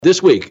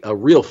This week, a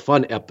real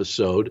fun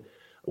episode.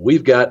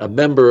 We've got a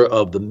member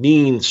of the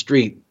Mean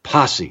Street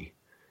Posse.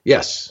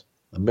 Yes,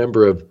 a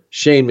member of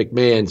Shane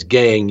McMahon's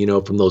gang,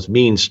 from those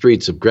mean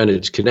streets of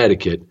Greenwich,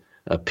 Connecticut.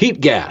 Pete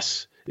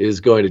Gass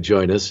is going to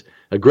join us.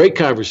 A great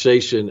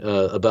conversation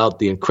about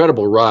the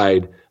incredible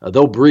ride,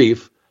 though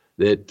brief,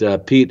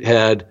 that Pete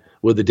had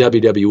with the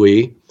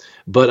WWE.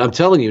 But I'm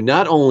telling you,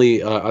 not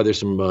only are there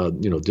some,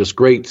 just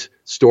great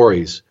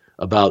stories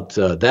about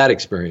that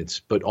experience,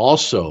 but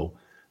also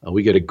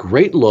we get a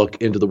great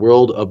look into the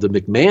world of the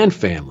McMahon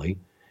family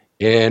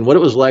and what it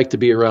was like to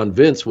be around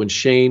Vince when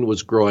Shane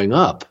was growing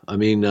up. I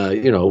mean,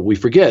 we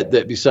forget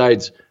that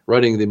besides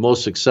running the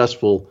most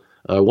successful,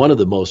 one of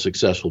the most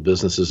successful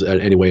businesses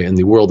anyway in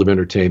the world of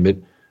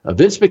entertainment,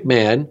 Vince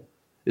McMahon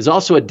is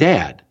also a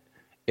dad.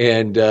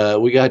 And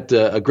we got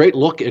a great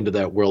look into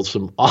that world,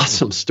 some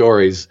awesome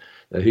stories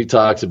that he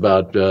talks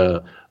about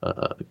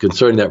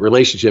concerning that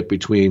relationship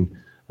between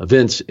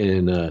Vince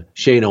and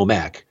Shane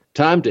O'Mac.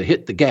 Time to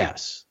hit the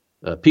gas.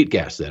 Pete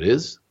Gass, that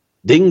is.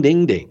 Ding,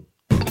 ding, ding.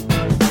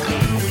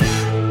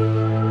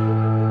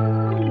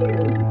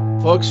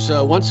 Folks,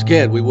 once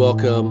again, we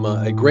welcome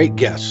a great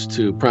guest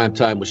to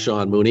Primetime with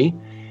Sean Mooney.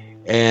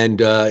 And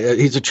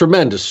he's a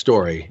tremendous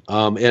story.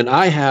 And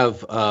I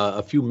have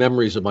a few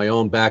memories of my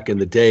own back in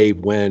the day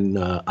when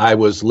I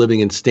was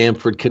living in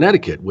Stamford,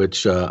 Connecticut,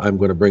 which I'm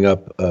going to bring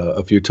up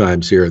a few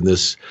times here in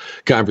this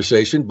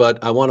conversation.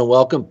 But I want to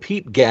welcome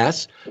Pete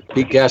Gass,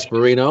 Pete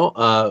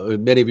Gasparino,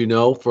 many of you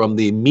know from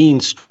the Mean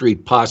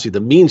Street Posse, the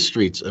Mean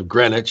Streets of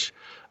Greenwich.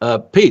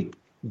 Pete,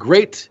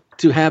 great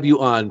to have you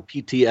on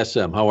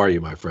PTSM. How are you,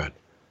 my friend?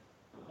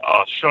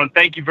 Sean,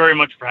 thank you very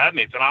much for having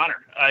me. It's an honor.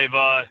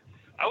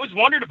 I always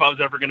wondered if I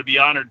was ever going to be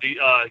honored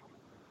to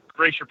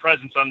grace your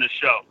presence on this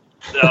show.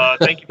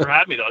 Thank you for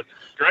having me, though. It's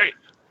great.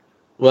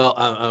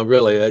 Well,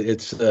 really,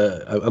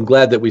 I'm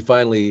glad that we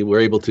finally were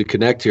able to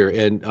connect here.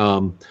 And,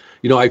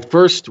 I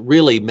first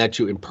really met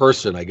you in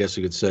person, I guess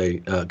you could say,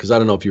 because I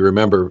don't know if you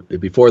remember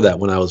before that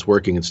when I was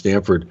working in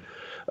Stamford.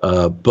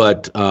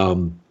 But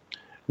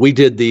we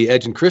did the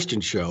Edge and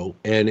Christian show,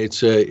 and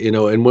it's,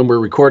 and when we're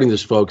recording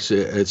this, folks,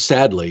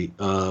 sadly,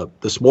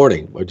 this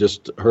morning, I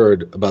just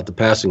heard about the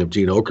passing of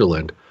Gene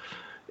Okerlund,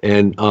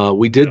 and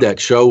we did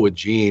that show with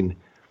Gene,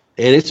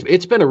 and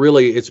it's been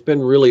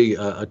really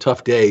a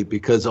tough day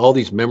because all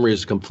these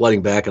memories come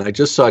flooding back, and I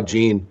just saw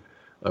Gene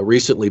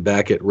recently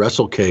back at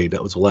WrestleCade.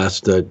 That was the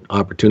last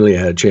opportunity I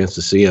had a chance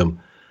to see him,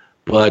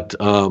 but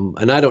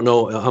and I don't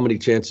know how many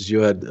chances you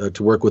had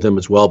to work with him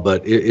as well,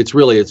 but it's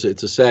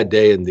a sad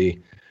day in the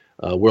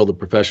world of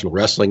professional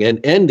wrestling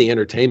and the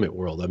entertainment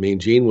world. I mean,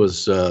 Gene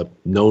was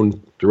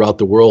known throughout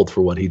the world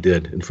for what he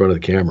did in front of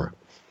the camera.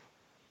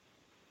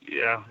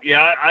 Yeah.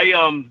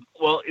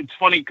 Well, it's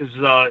funny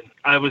because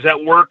I was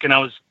at work and I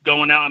was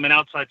going out. I'm in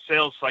outside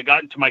sales, so I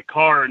got into my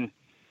car and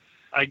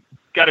I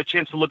got a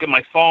chance to look at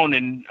my phone,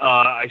 and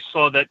I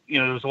saw that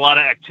there was a lot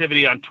of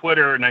activity on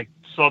Twitter, and I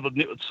saw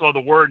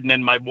the word, and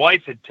then my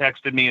wife had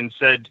texted me and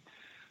said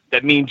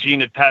that Mean Gene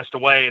had passed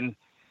away, and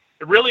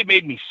it really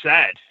made me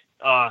sad.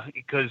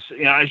 Because,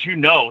 as you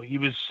know, he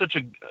was such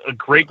a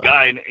great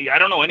guy, and I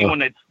don't know anyone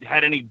that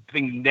had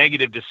anything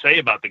negative to say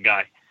about the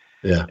guy.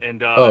 Yeah.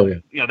 And,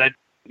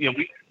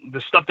 the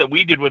stuff that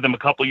we did with him a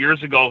couple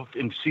years ago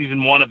in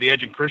season 1 of the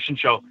Edge and Christian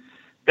show,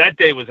 that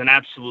day was an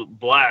absolute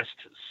blast.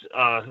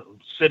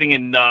 Sitting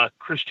in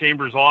Chris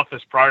Chambers'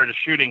 office prior to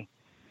shooting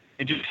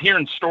and just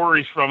hearing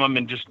stories from him,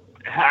 and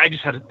I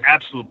just had an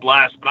absolute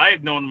blast. But I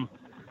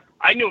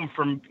knew him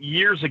from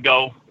years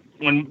ago,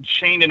 when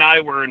Shane and I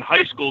were in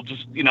high school,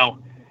 just,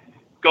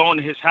 going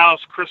to his house,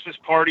 Christmas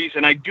parties.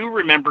 And I do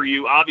remember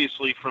you,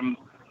 obviously, from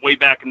way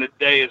back in the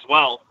day as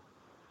well.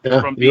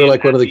 Yeah, you were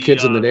like one of the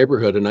kids in the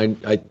neighborhood. And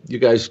you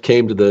guys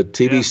came to the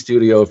TV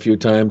studio a few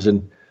times,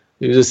 and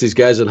it was just these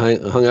guys that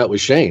hung out with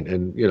Shane.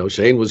 And,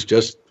 Shane was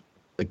just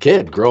a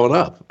kid growing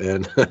up.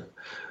 And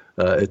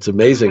it's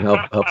amazing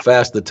how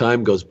fast the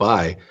time goes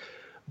by.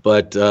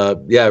 But,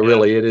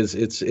 really, it is.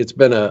 It's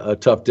been a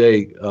tough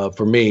day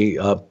for me.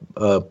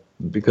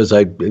 Because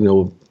I,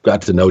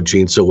 got to know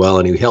Gene so well,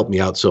 and he helped me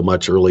out so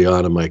much early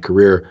on in my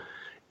career.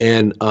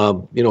 And,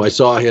 I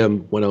saw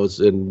him when I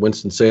was in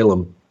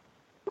Winston-Salem,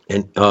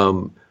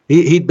 and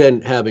he'd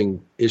been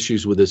having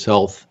issues with his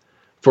health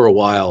for a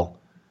while.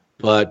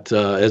 But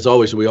as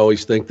always, we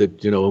always think that,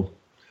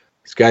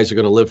 these guys are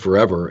going to live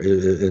forever.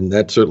 And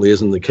that certainly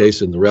isn't the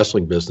case in the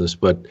wrestling business.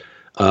 But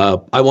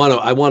I want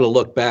to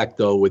look back,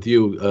 though, with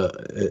you.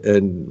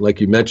 And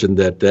like you mentioned,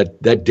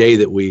 that day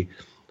that we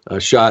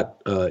shot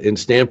in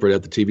Stamford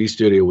at the TV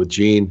studio with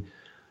Gene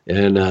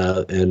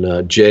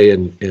and Jay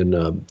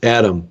and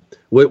Adam.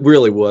 It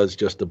really was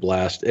just a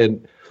blast.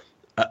 And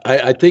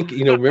I think,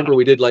 remember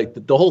we did like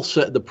the whole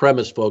set, the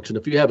premise, folks. And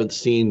if you haven't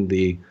seen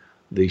the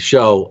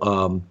show,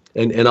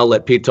 and I'll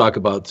let Pete talk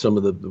about some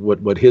of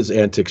what his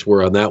antics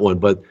were on that one.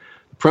 But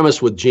the premise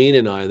with Gene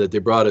and I that they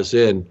brought us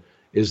in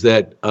is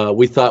that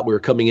we thought we were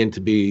coming in to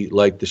be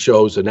like the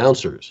show's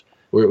announcers.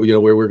 Where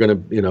we're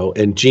going to,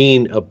 and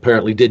Gene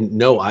apparently didn't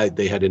know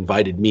they had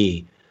invited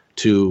me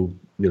to,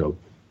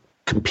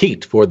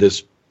 compete for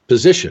this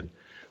position.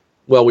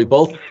 Well, we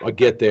both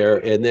get there,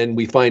 and then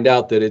we find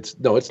out that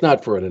it's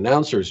not for an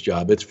announcer's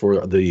job. It's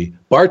for the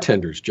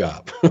bartender's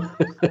job,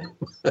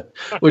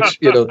 which,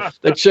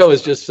 that show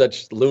is just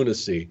such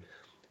lunacy.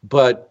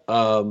 But,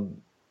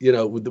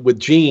 with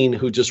Gene,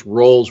 who just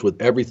rolls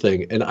with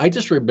everything. And I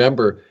just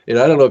remember, and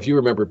I don't know if you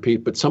remember,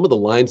 Pete, but some of the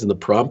lines in the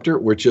prompter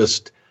were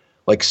just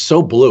like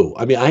so blue.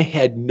 I mean, I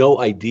had no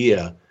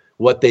idea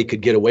what they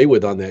could get away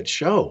with on that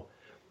show.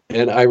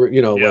 And like,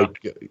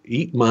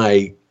 eat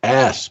my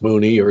ass,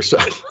 Mooney, or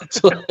something.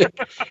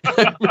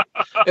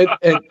 And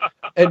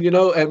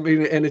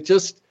it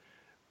just,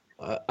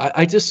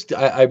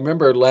 I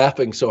remember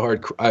laughing so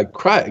hard, I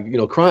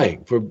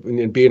crying for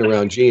being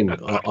around Gene,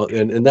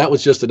 and that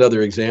was just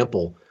another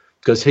example,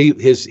 because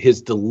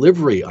his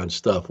delivery on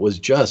stuff was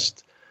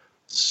just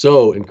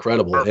so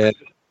incredible. And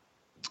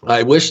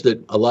I wish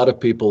that a lot of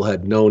people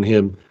had known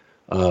him.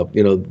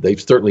 They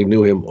certainly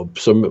knew him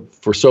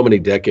for so many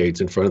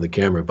decades in front of the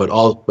camera,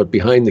 but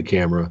behind the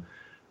camera,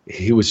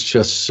 he was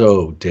just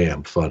so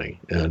damn funny.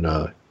 And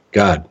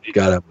God,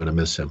 I'm going to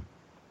miss him.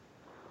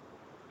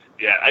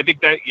 Yeah, I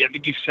think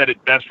you said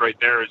it best right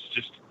there. It's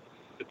just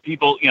the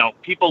people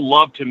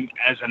loved him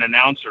as an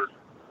announcer.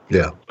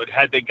 Yeah. But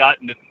had they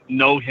gotten to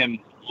know him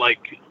like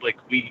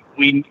we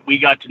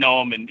got to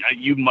know him, and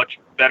you much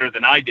better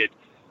than I did,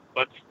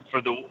 but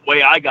for the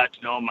way I got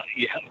to know him,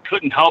 you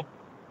couldn't help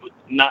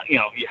not, you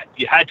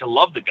had to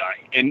love the guy.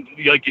 And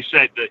like you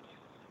said,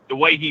 the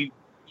way he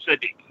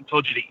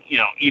told you to,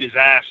 eat his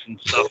ass and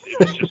stuff, it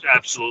was just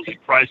absolutely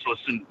priceless.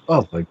 And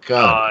oh my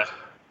God.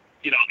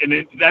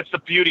 And that's the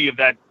beauty of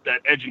that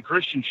Edge and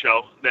Christian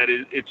show, that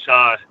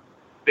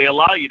they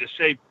allow you to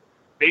say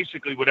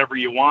basically whatever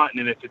you want.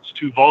 And if it's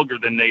too vulgar,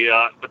 then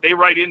but they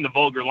write in the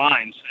vulgar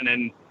lines, and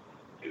then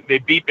they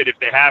beep it if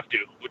they have to,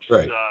 which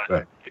is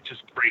it's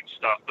just great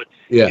stuff. But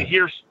to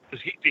hear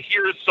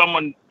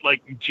someone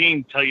like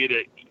Gene tell you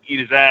to eat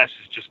his ass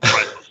is just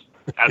priceless.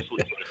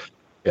 Absolutely.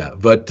 Yeah,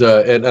 but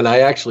and I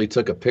actually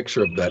took a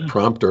picture of that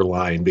prompter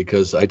line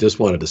because I just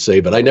wanted to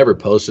save it. I never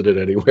posted it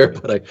anywhere,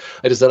 but I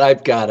just said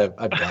I've got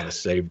to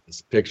save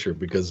this picture,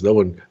 because no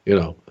one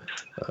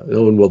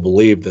will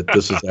believe that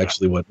this is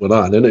actually what went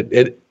on. And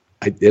it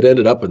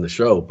ended up in the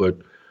show, but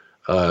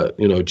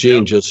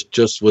Gene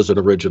just was an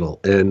original,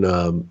 and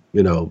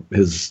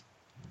his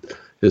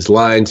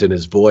lines and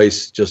his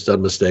voice just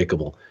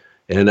unmistakable.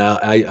 And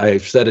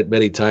I've said it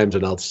many times,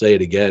 and I'll say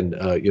it again.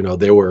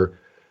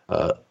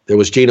 There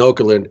was Gene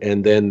Okerlund,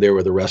 and then there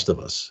were the rest of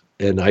us,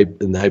 and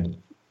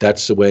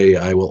that's the way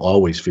I will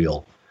always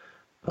feel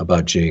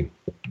about Gene.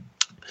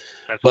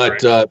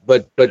 But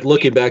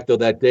looking back though,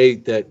 that day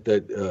that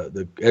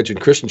the Edge and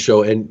Christian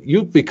show, and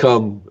you've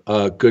become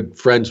good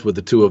friends with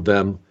the two of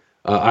them.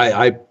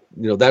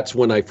 That's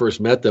when I first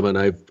met them, and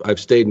I've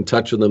stayed in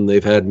touch with them.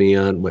 They've had me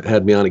on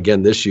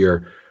again this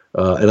year,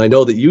 and I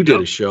know that you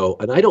did a show,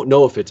 and I don't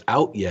know if it's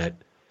out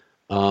yet.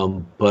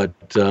 But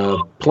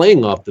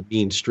playing off the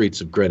mean streets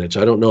of Greenwich,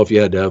 I don't know if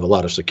you had to have a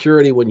lot of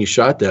security when you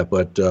shot that,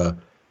 but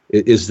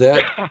is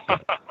that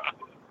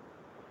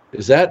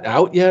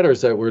out yet, or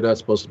is that we're not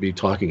supposed to be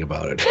talking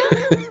about it?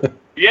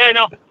 Yeah,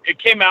 no, it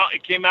came out.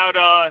 It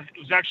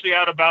was actually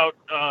out about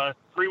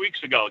 3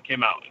 weeks ago. It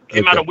came out. It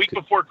came out a week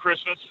before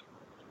Christmas.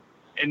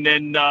 And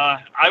then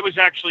I was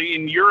actually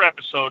in your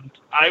episode.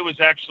 I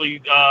was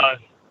actually, I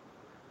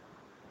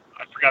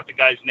forgot the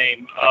guy's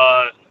name.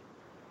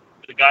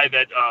 The guy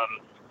that,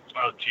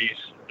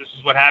 this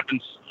is what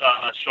happens,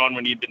 Sean,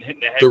 when you've been hitting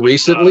the head. The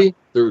recent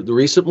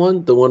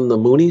one, the one in the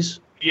Moonies?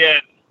 Yeah,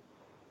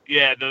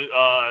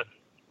 the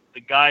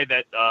guy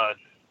that,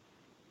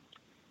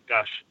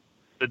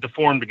 the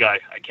deformed guy.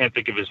 I can't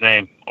think of his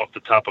name off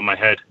the top of my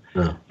head.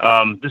 No.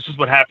 This is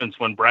what happens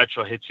when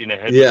Bradshaw hits you in the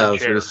head. Yeah, I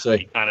was going to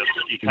say.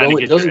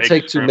 It doesn't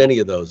take too many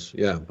of those.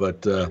 Yeah,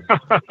 but no,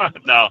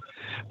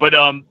 but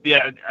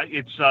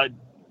it's.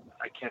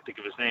 I can't think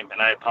of his name, and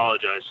I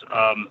apologize.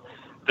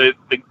 The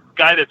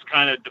guy that's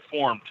kind of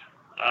deformed.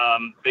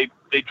 They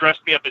dressed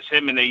me up as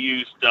him, and they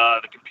used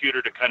the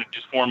computer to kind of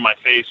just form my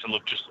face and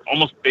look just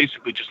almost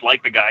basically just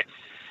like the guy.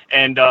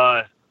 And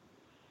I'll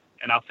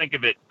think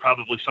of it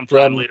probably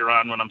sometime later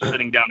on when I'm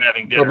sitting down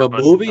having dinner. From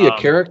a movie, a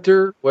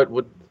character? What?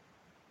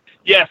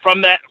 Yeah,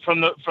 from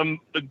the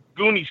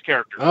Goonies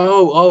character.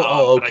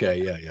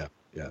 Okay,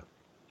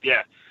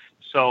 yeah.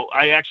 So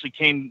I actually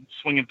came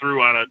swinging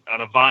through on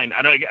a vine.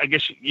 I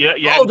guess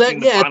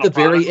at the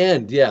very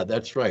end. Yeah,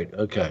 that's right.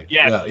 Okay.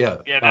 Yeah.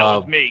 That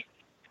was me.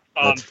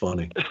 That's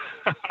funny.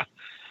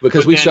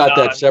 Because we shot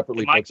that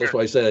separately, folks. That's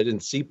why I said I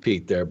didn't see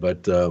Pete there,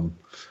 but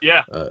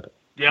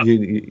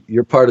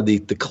you're part of the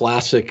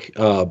classic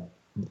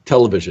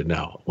television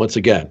now. Once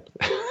again.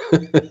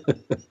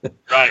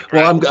 Right.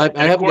 Well,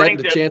 I haven't gotten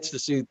the chance to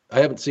see. I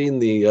haven't seen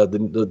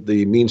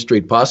the Mean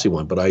Street Posse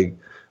one, but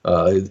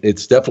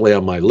it's definitely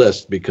on my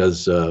list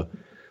because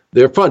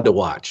they're fun to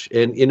watch.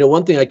 And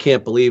one thing I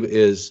can't believe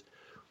is,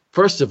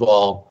 first of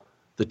all,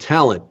 the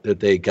talent that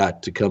they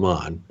got to come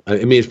on. I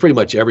mean, it's pretty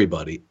much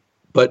everybody,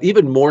 but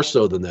even more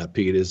so than that,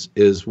 Pete,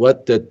 is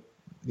what the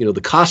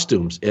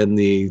costumes and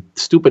the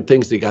stupid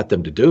things they got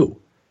them to do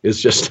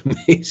is just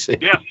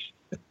amazing. Yeah.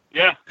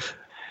 Yeah.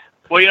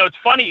 Well, it's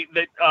funny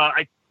that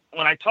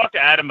when I talk to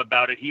Adam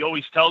about it, he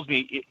always tells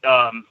me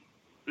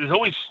there's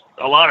always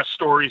a lot of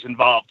stories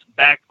involved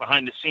back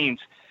behind the scenes.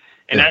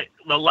 And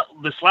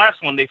this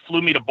last one, they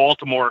flew me to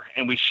Baltimore,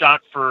 and we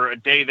shot for a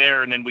day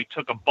there, and then we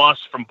took a bus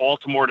from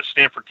Baltimore to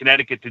Stamford,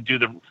 Connecticut, to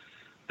do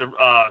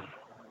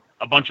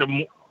a bunch of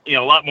a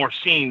lot more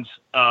scenes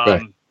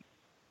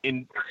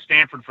in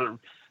Stamford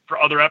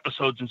for other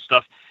episodes and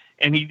stuff.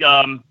 And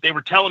they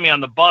were telling me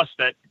on the bus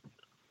that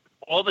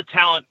all the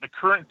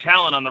current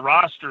talent on the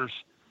rosters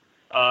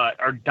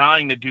are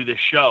dying to do this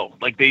show.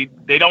 Like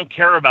they don't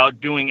care about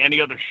doing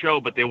any other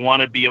show, but they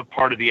want to be a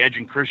part of the Edge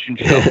and Christian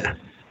show.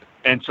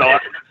 And so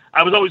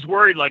I was always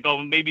worried, like, oh,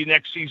 maybe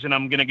next season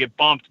I'm going to get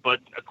bumped. But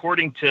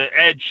according to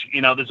Edge,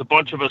 there's a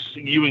bunch of us,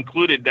 you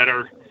included, that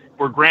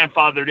we're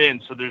grandfathered in.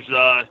 So there's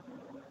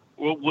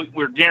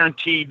we're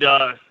guaranteed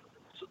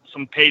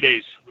some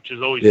paydays, which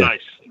is always nice.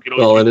 You can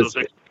always get those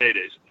extra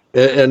paydays.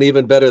 And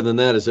even better than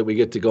that is that we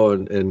get to go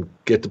and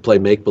get to play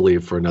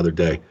make-believe for another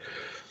day.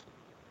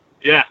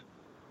 Yeah.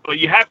 But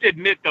you have to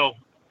admit, though,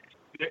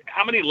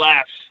 how many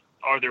laughs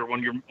are there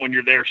when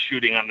you're there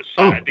shooting on the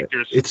side? I think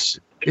there's.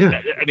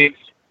 I mean,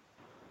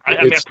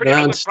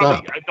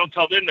 nonstop. I don't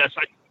tell them this.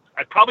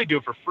 I'd probably do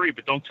it for free,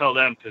 but don't tell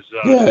them because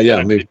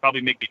they'd probably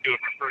make me do it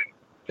for free.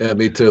 Yeah,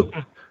 me too.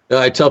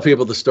 I tell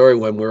people the story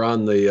when we're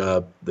on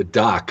the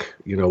dock,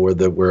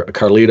 where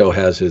Carlito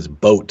has his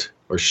boat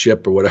or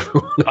ship or whatever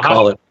you want to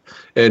call it,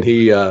 and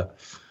he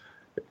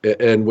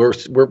and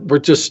we're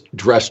just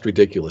dressed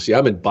ridiculous. Yeah,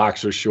 I'm in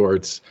boxer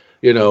shorts.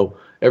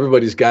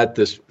 Everybody's got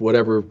this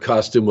whatever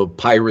costume of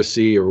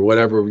piracy or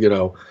whatever.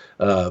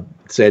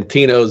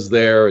 Santino's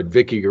there and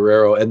Vicky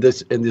Guerrero, and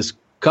this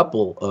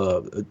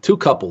couple, two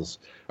couples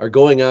are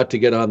going out to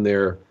get on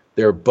their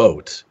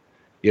boat,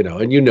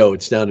 and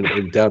it's down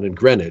in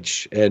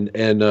Greenwich, and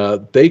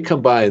they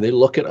come by and they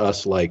look at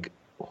us like,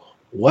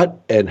 what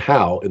and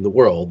how in the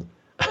world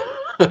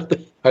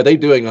are they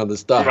doing on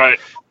this dock? Right.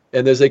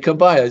 And as they come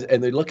by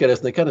and they look at us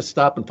and they kind of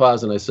stop and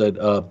pause, and I said,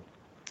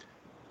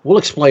 we'll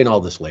explain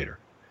all this later.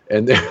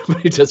 And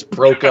everybody just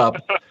broke up,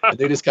 and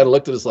they just kind of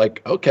looked at us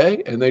like,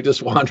 okay, and they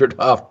just wandered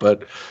off.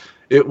 But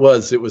it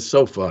was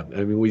so fun.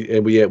 I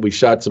mean, we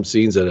shot some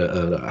scenes at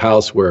a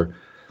house where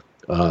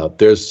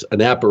there's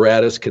an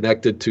apparatus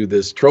connected to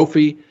this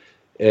trophy,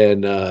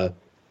 and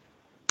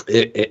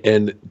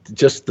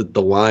just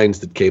the lines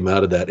that came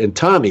out of that. And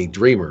Tommy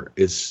Dreamer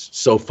is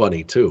so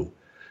funny too.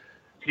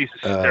 He's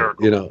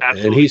hysterical.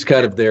 And he's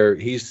kind of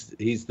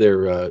he's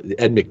their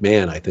Ed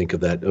McMahon, I think,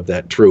 of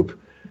that troupe.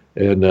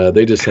 And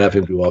they just have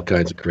him do all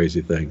kinds of crazy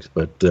things.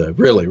 But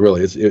really,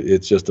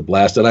 it's just a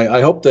blast. And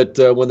I hope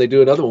that when they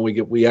do another one,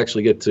 we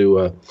actually get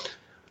to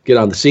get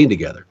on the scene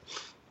together.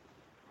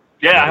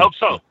 Yeah, I hope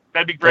so.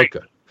 That'd be great.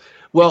 Okay.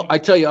 Well, I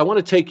tell you, I want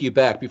to take you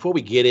back before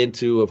we get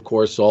into, of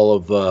course, all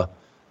of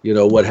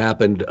what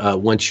happened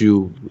once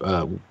you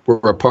were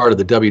a part of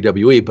the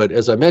WWE. But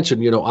as I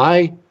mentioned,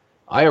 I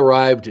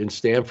arrived in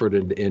Stamford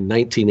in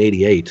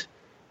 1988,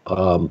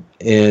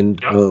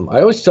 and I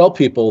always tell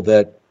people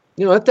that.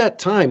 At that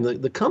time,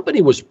 the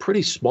company was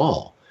pretty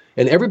small,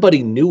 and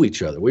everybody knew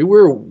each other. We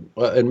were,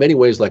 in many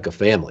ways, like a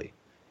family.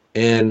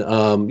 And,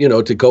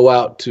 to go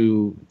out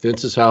to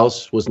Vince's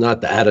house was not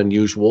that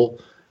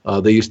unusual.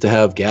 They used to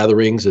have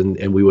gatherings,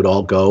 and we would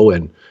all go.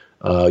 And,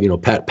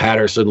 Pat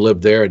Patterson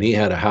lived there, and he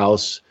had a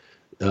house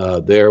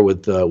there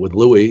with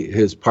Louis,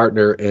 his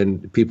partner,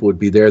 and people would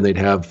be there, and they'd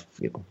have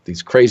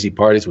these crazy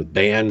parties with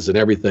bands and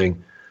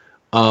everything.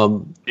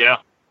 Yeah.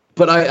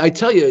 But I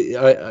tell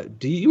you,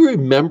 do you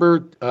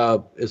remember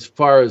as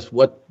far as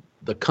what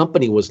the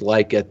company was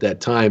like at that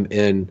time?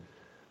 And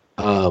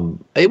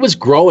it was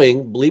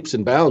growing leaps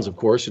and bounds, of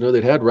course.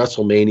 They'd had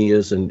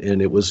WrestleManias,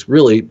 and it was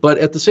really, but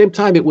at the same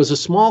time, it was a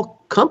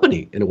small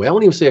company in a way. I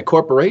won't even say a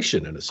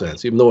corporation in a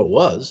sense, even though it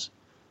was.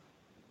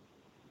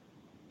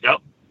 Yep.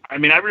 I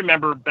mean, I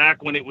remember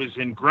back when it was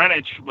in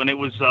Greenwich, when it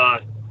was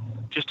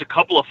just a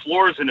couple of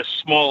floors in a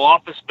small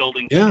office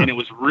building, and it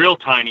was real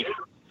tiny.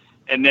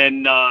 And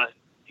then,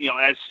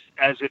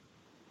 as it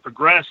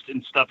progressed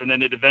and stuff, and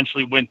then it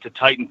eventually went to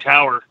Titan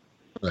Tower.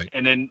 Right.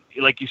 And then,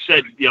 like you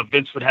said,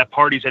 Vince would have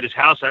parties at his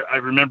house. I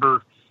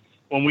remember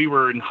when we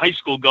were in high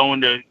school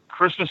going to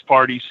Christmas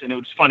parties, and it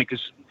was funny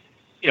because,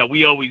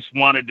 we always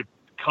wanted to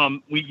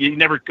come. You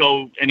never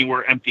go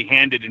anywhere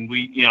empty-handed, and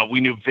we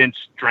knew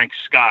Vince drank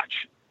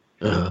scotch.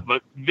 Uh-huh.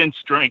 But Vince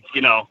drank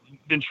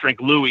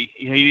Louis.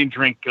 He didn't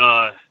drink.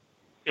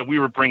 We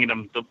were bringing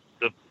him the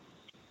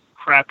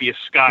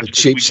crappiest scotch. The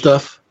cheap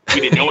stuff.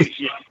 We didn't know.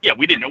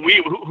 We didn't know.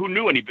 Who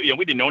knew anybody?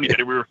 We didn't know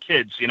anybody. We were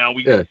kids.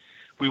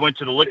 We went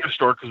to the liquor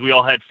store because we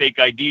all had fake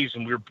IDs,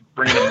 and we were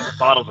bringing them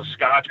bottles of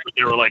scotch, but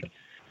they were like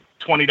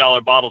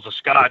 $20 bottles of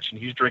scotch, and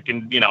he's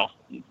drinking,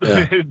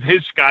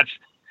 his scotch.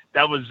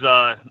 That was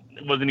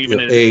wasn't even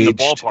in the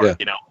ballpark.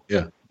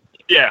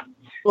 Yeah.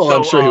 Well, so,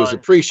 I'm sure he was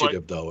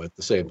appreciative, though, at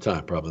the same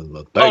time.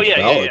 Probably.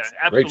 Absolutely.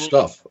 Great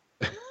stuff.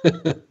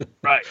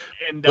 Right.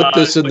 And put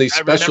this in the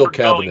special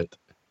cabinet.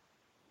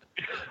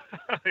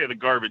 The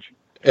garbage.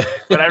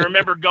 But I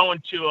remember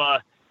going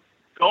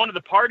going to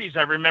the parties,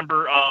 I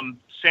remember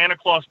Santa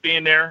Claus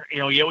being there. You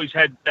know, he always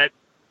had that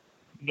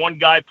one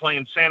guy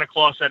playing Santa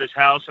Claus at his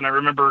house, and I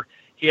remember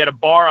he had a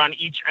bar on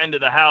each end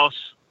of the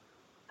house.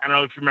 I don't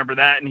know if you remember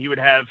that, and he would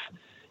have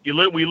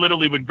we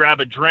literally would grab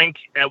a drink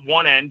at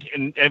one end,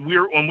 and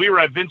when we were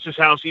at Vince's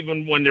house,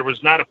 even when there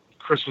was not a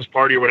Christmas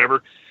party or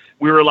whatever,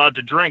 we were allowed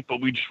to drink,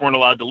 but we just weren't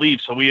allowed to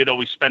leave. So we would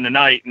always spend the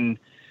night, and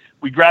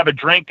we grab a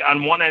drink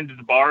on one end of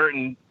the bar,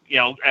 and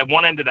at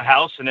one end of the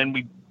house, and then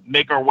we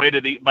make our way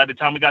by the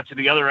time we got to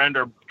the other end,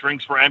 our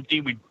drinks were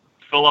empty. We'd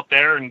fill up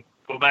there and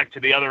go back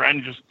to the other end,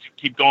 and just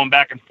keep going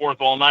back and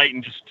forth all night,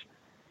 and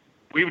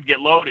we would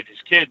get loaded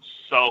as kids.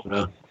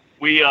 So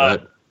we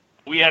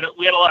had a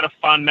lot of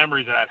fond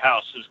memories of that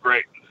house. It was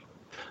great.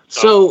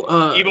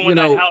 So even when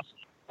that house,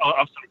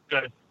 I'm sorry, go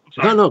ahead. I'm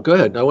sorry. No, go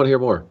ahead. I want to hear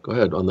more. Go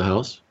ahead on the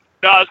house.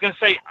 No, I was going to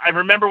say, I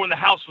remember when the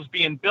house was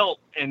being built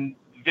and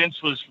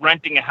Vince was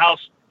renting a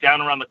house down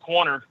around the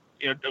corner.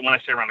 When I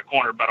say around the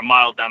corner, about a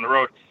mile down the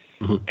road.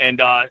 Mm-hmm.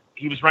 And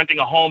he was renting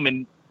a home,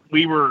 and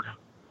we were,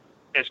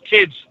 as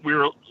kids, we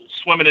were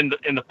swimming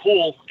in the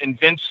pool, and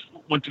Vince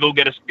went to go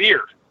get us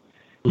beer.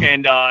 Mm-hmm.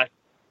 And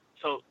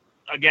so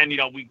again,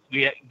 we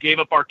gave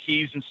up our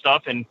keys and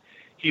stuff, and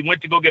he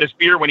went to go get us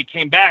beer. When he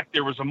came back,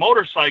 there was a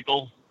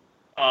motorcycle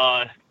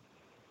that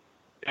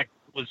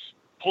was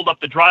pulled up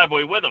the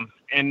driveway with him.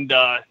 And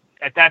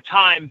at that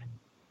time,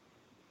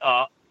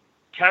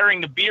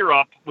 carrying the beer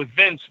up with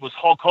Vince was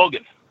Hulk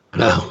Hogan.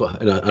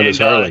 On his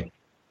Harley.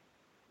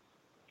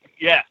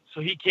 Yeah,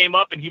 so he came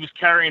up and he was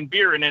carrying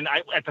beer. And then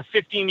at the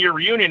 15-year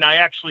reunion, I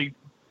actually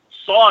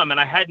saw him, and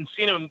I hadn't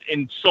seen him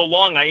in so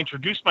long. I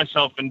introduced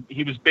myself, and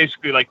he was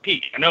basically like,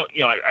 "Pete,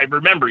 I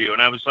remember you."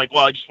 And I was like,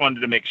 "Well, I just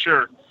wanted to make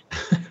sure."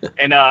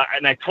 and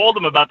I told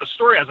him about the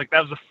story. I was like,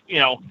 "That was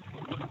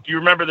do you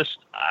remember this?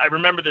 I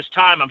remember this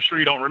time. I'm sure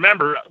you don't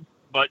remember,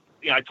 but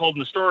I told him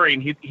the story,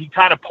 and he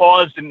kind of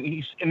paused,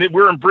 and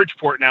we're in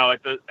Bridgeport now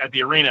at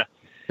the arena."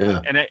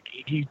 Yeah. And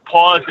he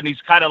paused, and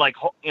he's kind of like,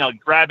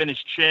 grabbing his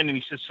chin, and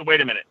he says, "So wait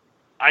a minute,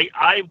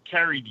 I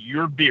carried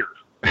your beer."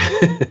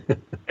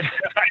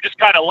 I just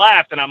kind of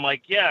laughed, and I'm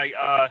like,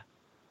 I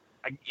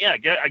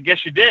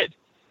guess you did."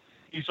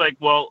 He's like,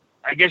 "Well,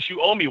 I guess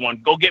you owe me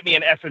one. Go get me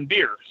an effing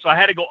beer." So I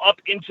had to go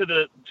up into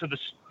the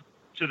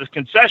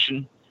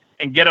concession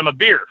and get him a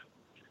beer.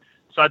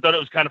 So I thought it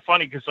was kind of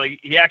funny because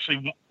he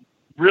actually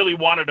really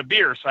wanted a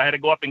beer, so I had to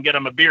go up and get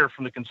him a beer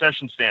from the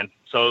concession stand.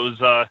 So it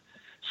was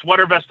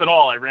sweater vest and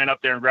all. I ran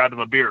up there and grabbed him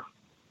a beer.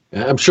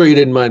 I'm sure you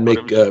didn't mind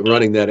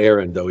running that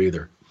errand though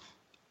either.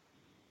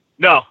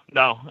 No,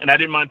 and I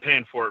didn't mind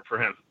paying for it for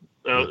him.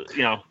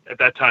 At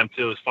that time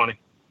too, it was funny.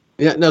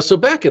 Yeah. Now, so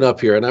backing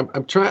up here, and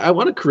I'm trying. I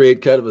want to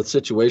create kind of a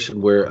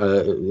situation where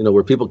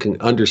where people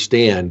can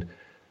understand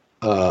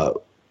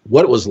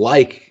what it was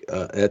like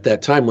at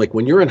that time, like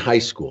when you're in high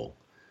school,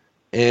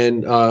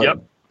 and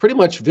pretty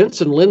much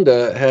Vince and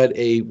Linda had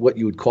what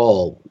you would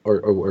call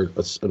or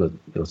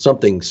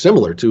something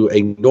similar to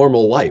a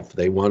normal life.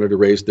 They wanted to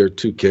raise their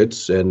two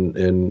kids,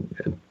 and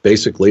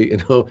basically,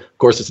 of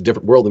course, it's a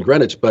different world in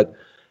Greenwich, but.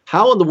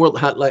 How in the world?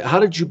 How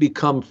did you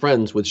become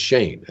friends with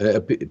Shane?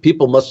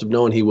 People must have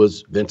known he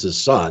was Vince's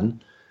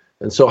son,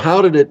 and so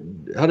how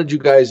did you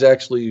guys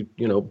actually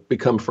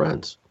become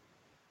friends?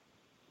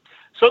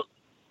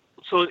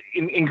 So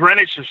in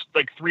Greenwich, there's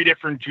like 3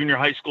 different junior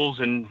high schools,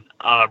 and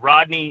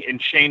Rodney and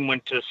Shane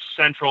went to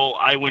Central.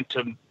 I went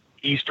to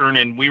Eastern,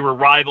 and we were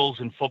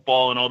rivals in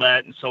football and all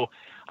that. And so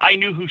I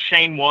knew who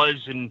Shane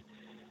was, and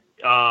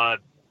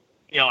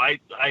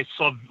I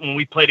saw when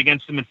we played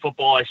against him in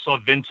football, I saw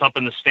Vince up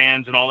in the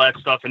stands and all that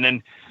stuff. And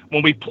then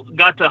when we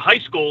got to high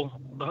school,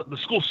 the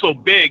school's so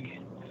big,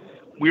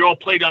 we all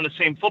played on the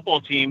same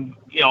football team.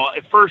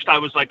 At first I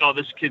was like, "Oh,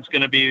 this kid's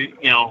going to be,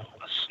 a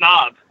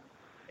snob."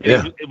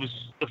 Yeah. It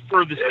was the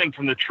furthest thing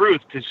from the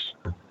truth, because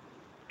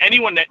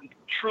anyone that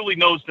truly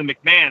knows the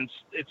McMahons,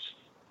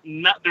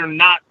 they're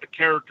not the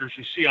characters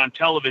you see on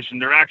television.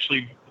 They're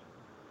actually,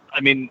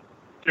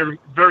 they're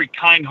very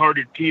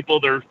kind-hearted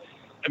people.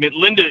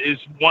 Linda is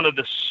one of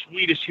the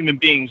sweetest human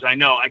beings I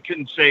know. I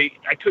couldn't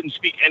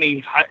speak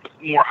any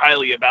more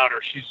highly about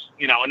her. She's,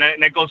 and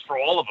that goes for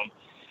all of them.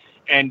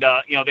 And,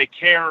 they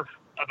care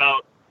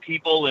about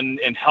people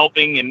and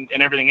helping and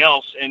everything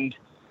else. And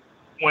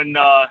when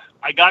I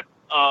got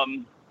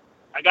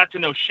to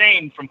know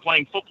Shane from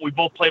playing football, we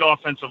both played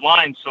offensive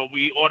line, so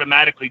we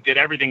automatically did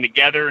everything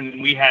together,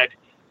 and we had,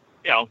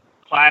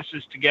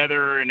 classes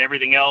together and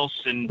everything else.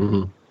 And,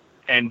 mm-hmm.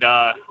 and,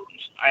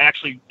 I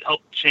actually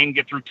helped Shane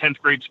get through 10th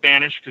grade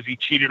Spanish because he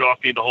cheated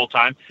off me the whole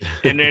time.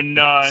 And then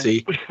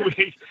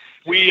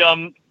we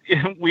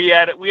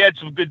had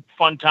some good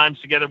fun times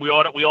together. We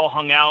all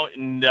hung out,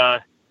 and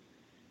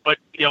but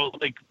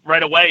like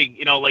right away,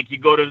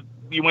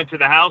 you went to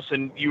the house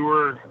and you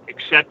were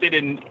accepted,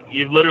 and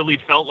you literally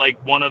felt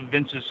like one of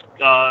Vince's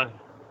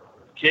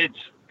kids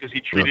because he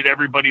treated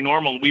everybody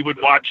normal. We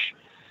would watch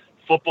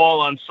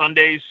football on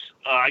Sundays.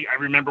 I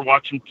remember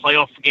watching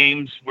playoff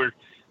games where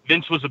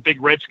Vince was a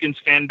big Redskins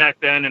fan back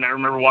then, and I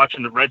remember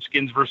watching the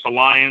Redskins versus the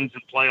Lions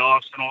and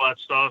playoffs and all that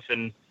stuff.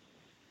 And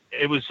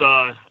it was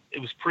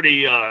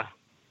pretty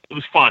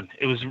was fun.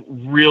 It was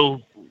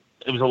real.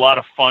 It was a lot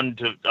of fun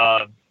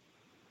to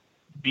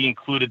be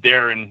included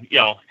there. And, you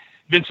know,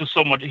 Vince was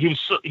so much,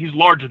 he's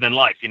larger than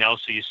life, you know,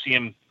 so you see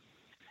him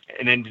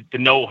and then to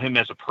know him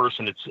as a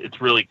person,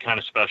 it's really kind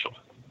of special.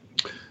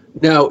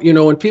 Now, you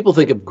know, when people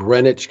think of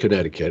Greenwich,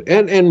 Connecticut,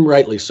 and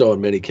rightly so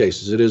in many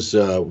cases, it is,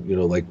 you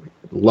know, like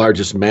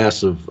largest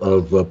mass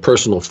of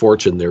personal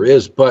fortune there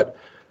is. But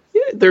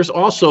there's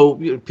also,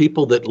 you know,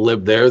 people that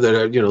live there that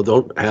are, you know,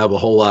 don't have a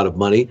whole lot of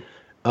money.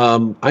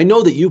 I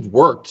know that you've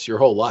worked your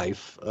whole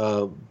life.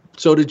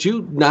 So did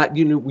you not,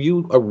 you know, were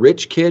you a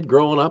rich kid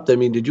growing up? I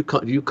mean, did you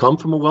come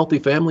from a wealthy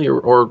family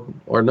or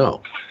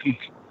no?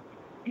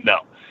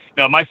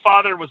 No, my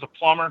father was a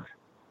plumber.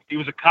 He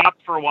was a cop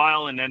for a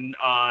while, and then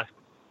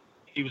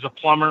he was a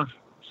plumber.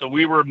 So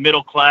we were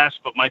middle class,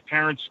 but my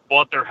parents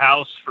bought their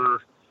house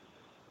for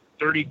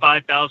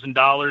 $35,000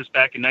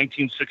 back in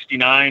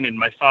 1969, and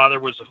my father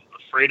was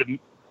afraid of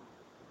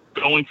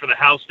going for the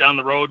house down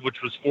the road,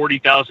 which was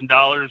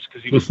 $40,000,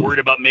 because he was worried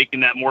about making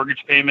that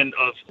mortgage payment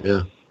of,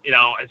 you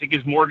know, I think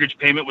his mortgage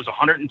payment was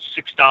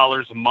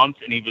 $106 a month,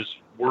 and he was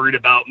worried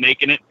about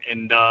making it.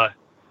 And,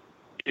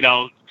 you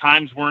know,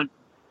 times weren't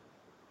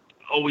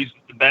always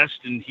the best,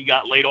 and he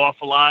got laid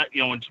off a lot,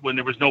 you know, when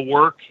there was no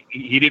work,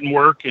 he didn't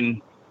work.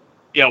 And,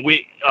 you know,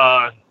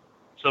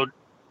 so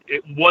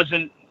it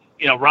wasn't,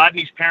 you know,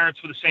 Rodney's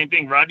parents were the same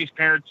thing. Rodney's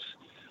parents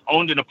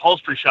owned an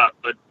upholstery shop,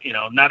 but, you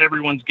know, not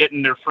everyone's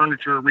getting their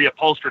furniture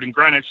reupholstered in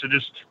Greenwich. They're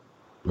just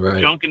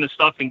junking the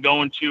stuff and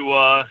going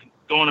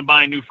and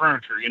buying new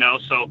furniture, you know.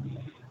 So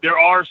there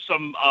are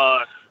some,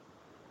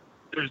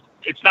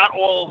 it's not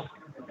all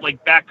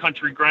like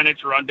backcountry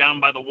Greenwich or on down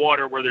by the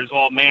water where there's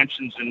all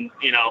mansions and,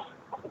 you know,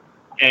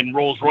 and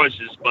Rolls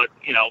Royces, but,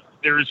 you know,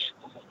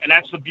 and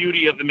that's the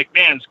beauty of the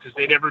McMahons, because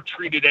they never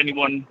treated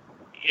anyone,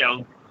 you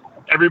know,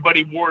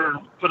 everybody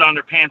put on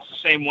their pants the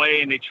same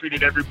way, and they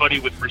treated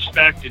everybody with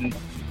respect and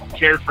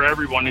cared for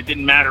everyone. It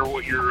didn't matter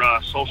what your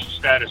social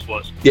status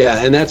was.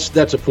 Yeah, and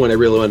that's a point I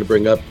really wanted to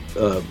bring up,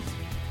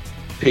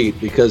 Pete,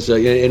 because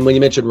and when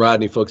you mentioned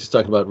Rodney, folks, he's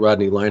talking about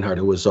Rodney Leinhardt,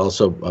 who was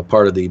also a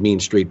part of the Mean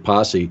Street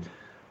Posse.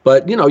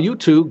 But, you know, you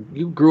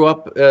grew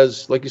up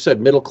as, like you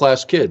said,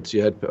 middle-class kids.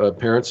 You had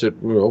parents that,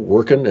 you know,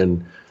 working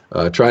and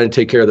trying to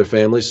take care of their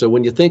families. So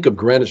when you think of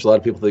Greenwich, a lot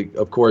of people think,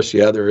 of course,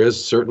 yeah, there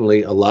is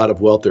certainly a lot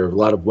of wealth. There are a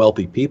lot of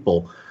wealthy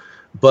people.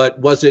 But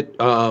was it,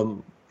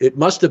 it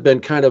must have been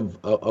kind of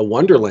a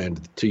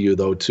wonderland to you,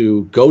 though,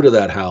 to go to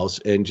that house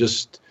and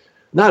just,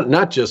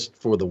 not just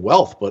for the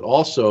wealth, but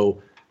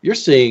also you're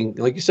seeing,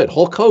 like you said,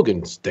 Hulk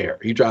Hogan's there.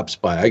 He drops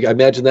by. I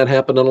imagine that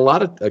happened on a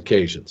lot of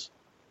occasions.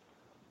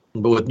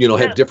 But with, you know,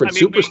 had different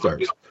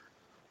superstars.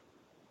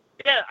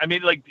 I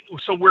mean, like,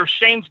 so where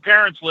Shane's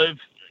parents live,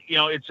 you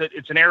know, it's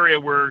an area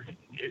where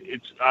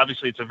it's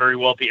obviously it's a very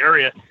wealthy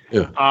area.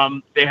 Yeah.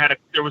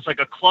 There was like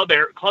a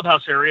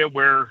clubhouse area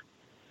where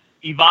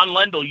Yvonne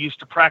Lendl used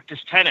to practice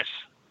tennis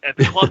at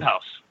the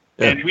clubhouse,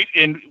 and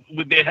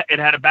it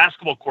had a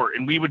basketball court,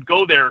 and we would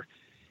go there,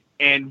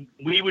 and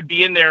we would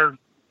be in there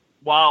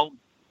while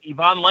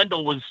Yvonne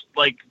Lendl was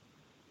like,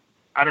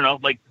 I don't know,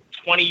 like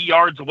 20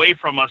 yards away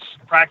from us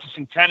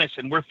practicing tennis,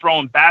 and we're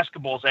throwing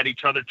basketballs at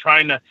each other,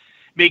 trying to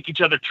make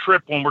each other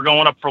trip when we're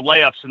going up for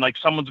layups, and like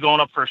someone's going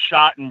up for a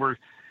shot and we're,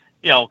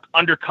 you know,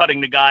 undercutting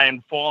the guy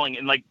and falling,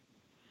 and like,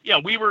 you know,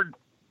 we were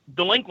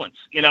delinquents,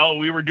 you know,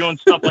 we were doing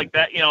stuff like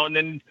that, you know. And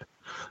then,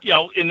 you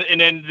know,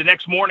 and then the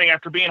next morning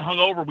after being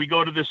hungover, we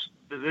go to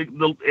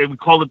we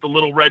called it the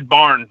Little Red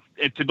Barn,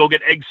 to go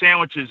get egg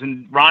sandwiches,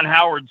 and Ron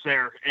Howard's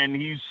there, and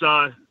he's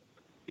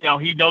you know,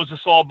 he knows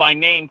us all by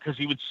name because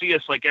he would see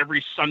us like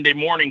every Sunday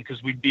morning,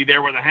 because we'd be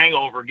there with a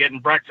hangover getting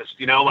breakfast,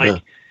 you know,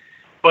 like,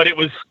 but it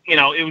was, you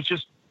know, it was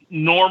just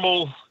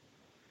normal.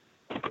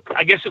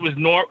 I guess it was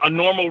a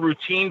normal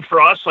routine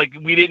for us. Like,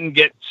 we didn't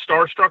get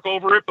starstruck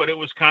over it, but it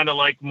was kind of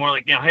like more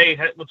like, you know, hey,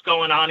 what's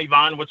going on,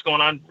 Yvonne? What's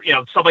going on? You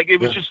know, stuff like, it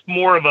was just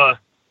more of a,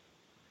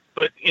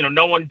 but, you know,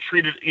 no one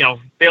treated, you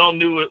know, they all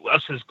knew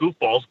us as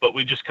goofballs, but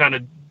we just kind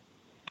of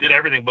did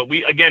everything. But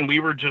we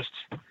were just,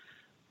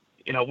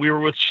 you know, we were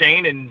with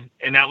Shane,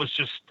 and that was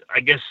just, I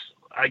guess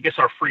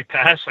our free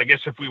pass. I guess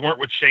if we weren't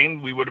with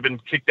Shane, we would have been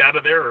kicked out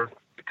of there, or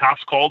the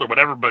cops called or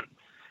whatever, but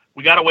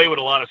we got away with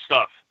a lot of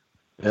stuff.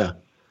 Yeah.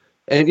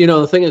 And, you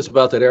know, the thing is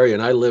about that area,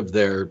 and I lived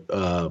there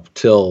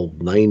till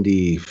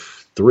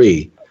 93,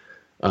 you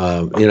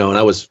know,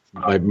 and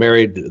I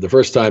married the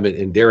first time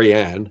in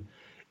Darien,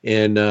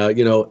 and,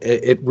 you know,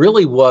 it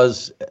really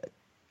was,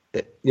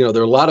 you know,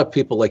 there are a lot of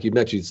people, like you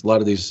mentioned, a lot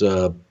of these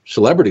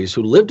celebrities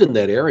who lived in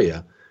that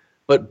area.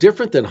 But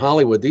different than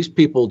Hollywood, these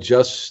people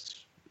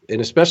just, and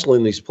especially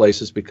in these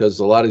places, because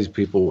a lot of these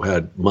people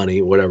had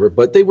money, whatever,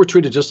 but they were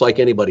treated just like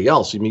anybody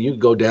else. I mean, you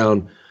go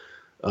down,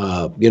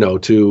 you know,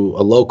 to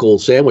a local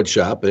sandwich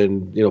shop,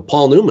 and, you know,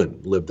 Paul Newman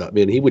lived up. I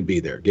mean, he would be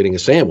there getting a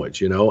sandwich,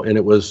 you know, and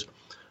it was,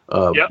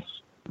 it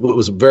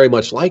was very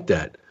much like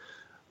that.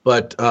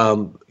 But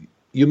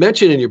you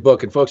mentioned in your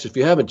book, and folks, if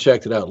you haven't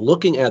checked it out,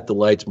 Looking at the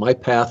Lights, My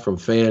Path from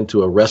Fan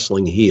to a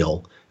Wrestling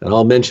Heel, and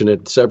I'll mention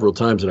it several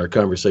times in our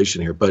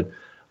conversation here, but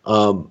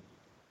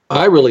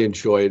I really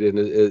enjoyed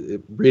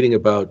reading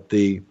about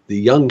the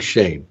young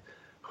Shane,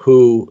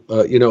 who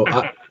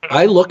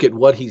I look at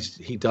what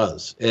he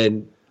does,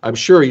 and I'm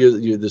sure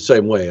you're the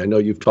same way. I know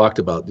you've talked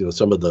about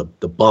some of the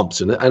bumps,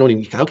 and I don't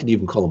even, how can you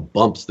even call them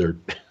bumps? They're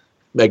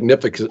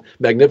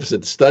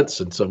magnificent stunts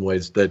in some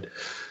ways that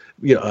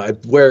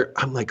where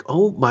I'm like,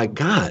 oh my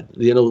God,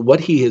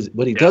 what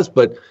he does.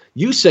 But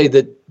you say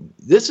that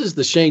this is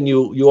the Shane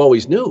you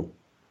always knew.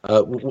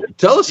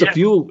 Tell us a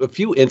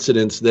few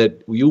incidents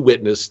that you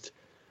witnessed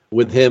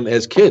with him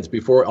as kids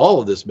before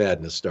all of this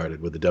madness started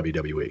with the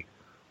WWE.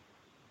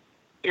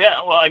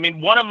 Yeah, well, I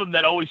mean, one of them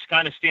that always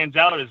kind of stands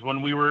out is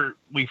when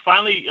we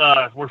finally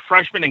were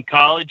freshmen in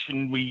college,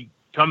 and we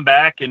come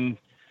back and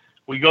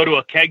we go to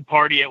a keg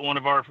party at one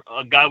of a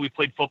guy we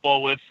played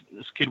football with,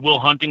 this kid Will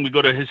Hunting. We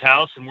go to his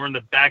house, and we're in the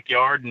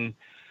backyard, and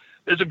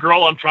there's a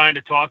girl I'm trying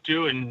to talk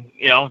to, and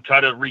try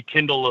to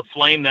rekindle a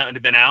flame that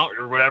had been out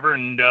or whatever,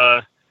 and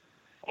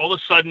all of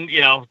a sudden,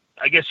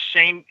 I guess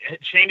Shane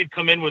had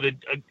come in with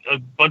a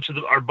bunch of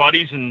our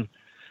buddies, and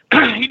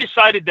he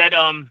decided that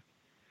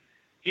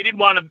he didn't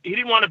want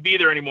to be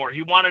there anymore.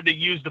 He wanted to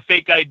use the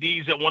fake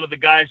IDs that one of the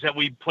guys that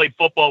we played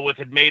football with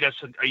had made us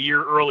a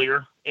year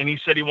earlier, and he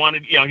said he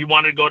wanted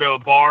to go to a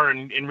bar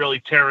and really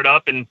tear it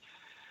up, and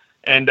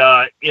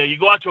you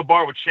go out to a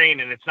bar with Shane,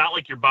 and it's not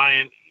like you're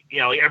buying.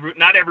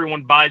 Not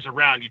everyone buys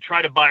around. You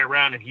try to buy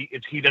around, and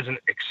he doesn't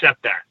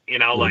accept that.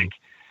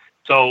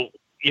 So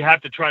you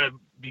have to try to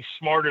be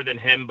smarter than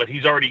him, but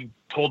he's already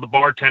told the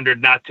bartender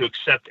not to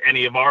accept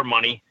any of our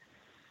money.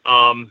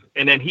 And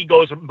then he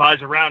goes and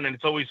buys around, and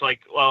it's always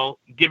like, well,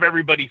 give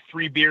everybody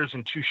 3 beers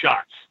and 2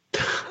 shots.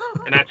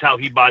 And that's how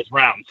he buys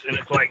rounds. And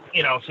it's like,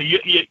 so you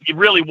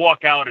really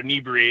walk out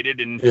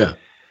inebriated. And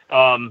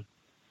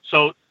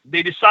so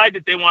they decide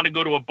that they want to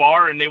go to a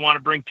bar and they want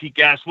to bring Pete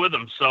Gas with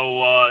them.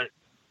 So,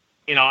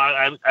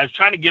 I was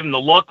trying to give him the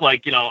look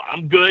like,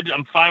 I'm good.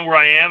 I'm fine where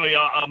I am.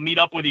 I'll meet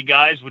up with you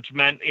guys, which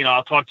meant,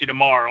 I'll talk to you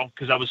tomorrow,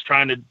 because I was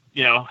trying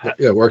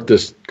to, work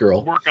this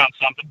girl. Work on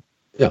something.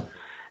 Yeah.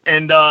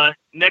 And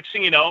next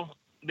thing you know,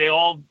 they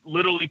all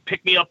literally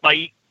pick me up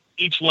by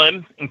each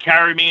limb and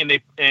carry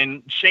me.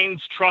 And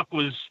Shane's truck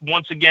was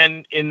once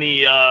again in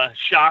the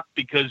shop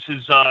because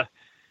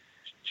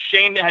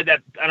Shane had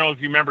that. I don't know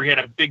if you remember, he had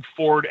a big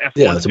Ford F-150.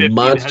 Yeah, it's a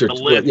monster.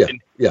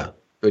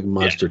 Big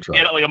monster truck.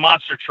 Yeah, like a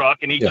monster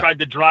truck, and he tried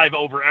to drive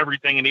over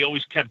everything, and he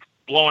always kept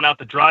blowing out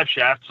the drive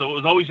shaft, so it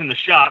was always in the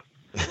shop.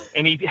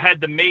 And he had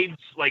the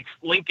maid's like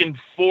Lincoln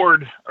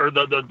Ford, or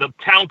the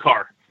town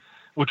car,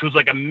 which was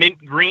like a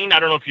mint green. I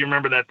don't know if you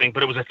remember that thing,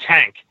 but it was a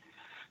tank.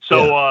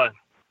 So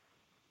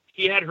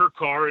he had her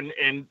car,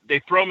 and they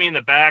throw me in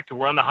the back, and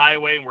we're on the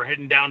highway, and we're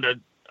heading down to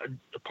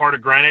a part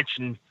of Greenwich,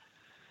 and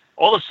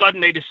all of a sudden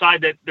they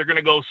decide that they're going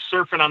to go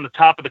surfing on the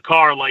top of the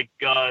car like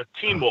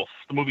Teen Wolf,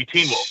 the movie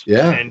Teen Wolf.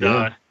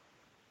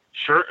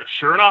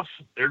 Sure enough,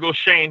 there goes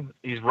Shane.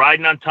 He's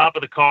riding on top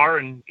of the car,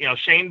 and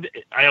Shane,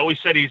 I always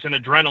said he's an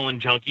adrenaline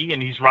junkie,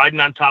 and he's riding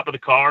on top of the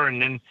car,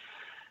 and then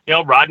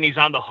Rodney's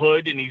on the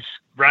hood, and he's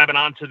grabbing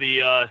onto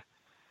the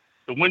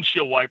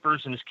windshield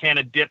wipers, and his can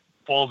of dip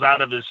falls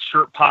out of his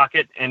shirt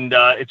pocket, and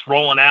it's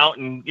rolling out,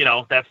 and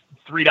that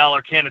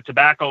 $3 can of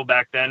tobacco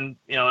back then,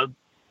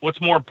 what's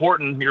more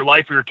important, your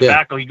life or your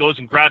tobacco? He goes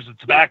and grabs the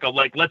tobacco,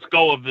 like, let's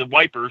go of the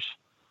wipers.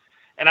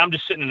 And I'm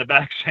just sitting in the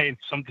back saying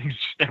some things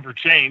just never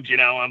change,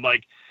 I'm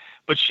like,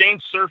 but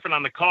Shane's surfing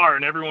on the car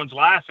and everyone's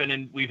laughing,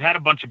 and we've had a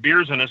bunch of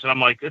beers in us, and I'm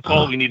like, that's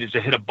all we need is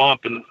to hit a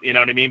bump, and you know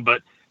what I mean?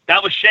 But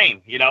that was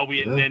Shane,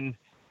 and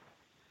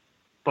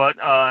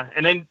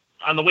then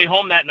on the way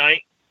home that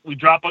night, we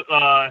drop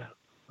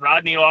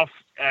Rodney off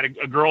at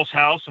a girl's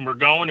house, and we're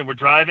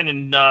driving,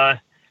 and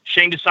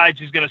Shane decides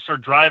he's going to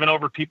start driving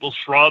over people's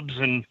shrubs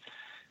and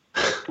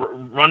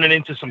running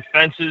into some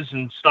fences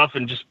and stuff,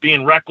 and just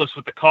being reckless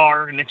with the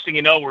car. And next thing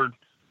you know,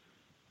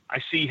 I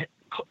see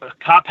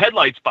cop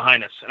headlights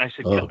behind us, and I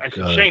said,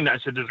 Shane, I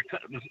said,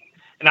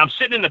 and I'm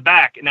sitting in the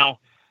back. And now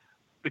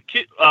the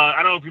kid,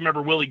 I don't know if you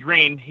remember Willie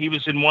Green. He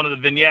was in one of the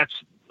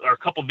vignettes, or a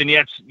couple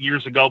vignettes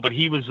years ago, but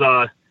he was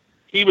a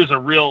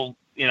real,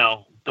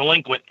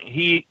 delinquent.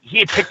 He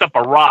had picked up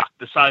a rock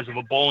the size of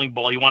a bowling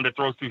ball. He wanted to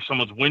throw through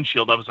someone's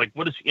windshield. I was like,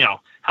 what is,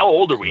 how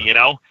old are we,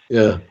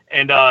 Yeah.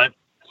 And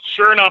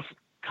sure enough,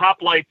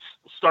 cop lights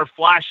start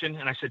flashing.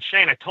 And I said,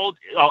 Shane, I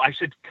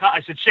said,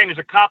 Shane, there's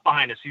a cop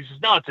behind us. He says,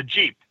 no, it's a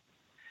Jeep.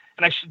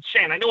 And I said,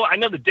 Shane, I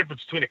know the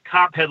difference between a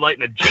cop headlight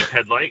and a Jeep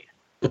headlight.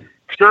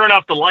 Sure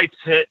enough, the lights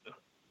hit.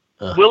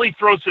 Willie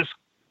throws this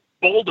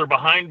boulder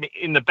behind me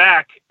in the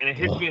back, and it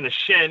hits me in the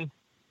shin.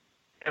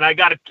 And I'm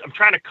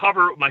trying to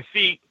cover it with my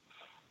feet.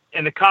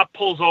 And the cop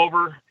pulls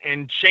over,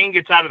 and Shane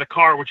gets out of the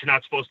car, which you're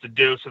not supposed to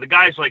do. So the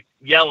guy's like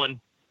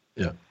yelling,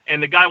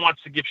 and the guy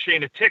wants to give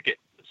Shane a ticket.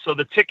 So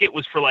the ticket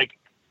was for like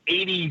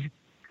 $80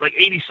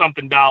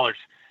 something.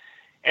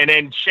 And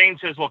then Shane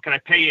says, well, can I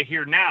pay you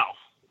here now?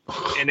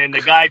 And then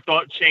the guy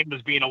thought Shane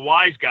was being a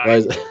wise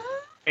guy,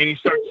 and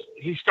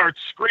he starts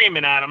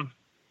screaming at him.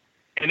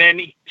 And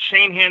then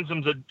Shane hands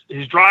him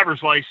his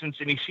driver's license,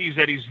 and he sees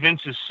that he's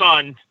Vince's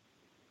son.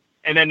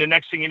 And then the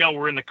next thing you know,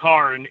 we're in the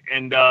car,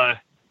 and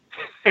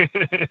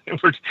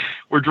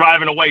we're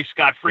driving away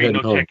scot-free, no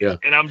home, ticket. yeah.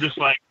 And I'm just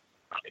like,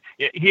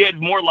 he had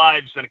more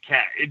lives than a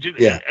cat. It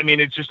just, I mean,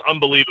 it's just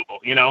unbelievable,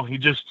 you know.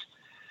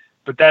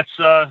 But that's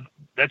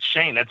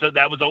Shane.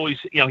 That was always,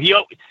 you know,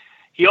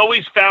 he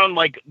always found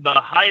like the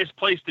highest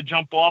place to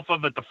jump off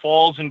of at the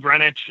falls in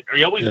Greenwich.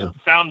 He always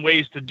found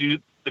ways to do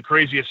the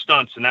craziest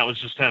stunts, and that was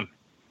just him.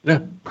 Yeah,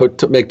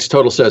 makes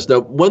total sense. Now,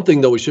 one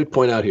thing though we should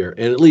point out here,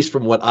 and at least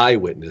from what I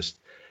witnessed,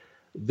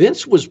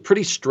 Vince was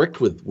pretty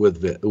strict with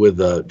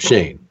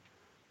Shane.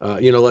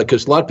 You know, like,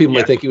 because a lot of people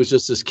might think he was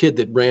just this kid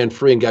that ran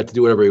free and got to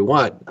do whatever he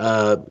want.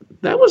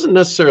 That wasn't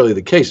necessarily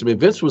the case. I mean,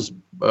 Vince was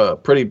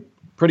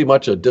pretty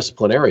much a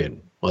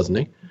disciplinarian, wasn't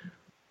he?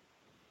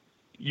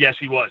 Yes,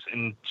 he was,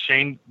 and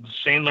Shane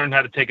learned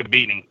how to take a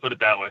beating. Put it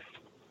that way.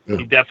 Yeah.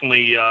 He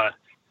definitely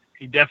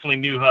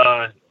knew.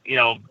 You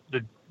know,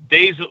 the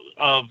days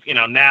of, you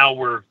know, now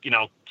where, you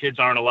know, kids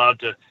aren't allowed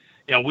to.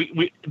 You know,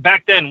 we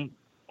back then,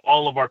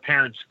 all of our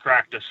parents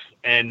cracked us,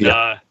 and you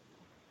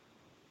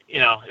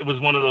know, it was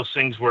one of those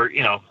things where,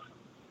 you know,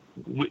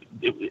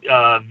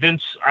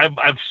 Vince.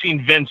 I've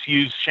seen Vince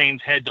use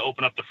Shane's head to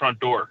open up the front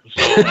door.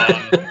 So,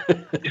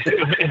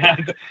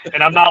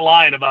 and I'm not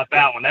lying about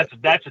that one.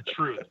 That's a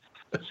truth.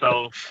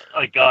 So,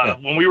 like,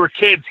 when we were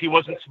kids, he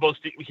was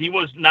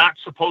not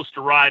supposed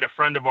to ride a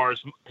friend of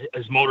ours,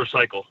 his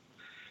motorcycle.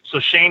 So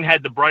Shane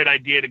had the bright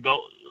idea to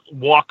go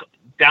walk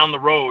down the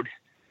road,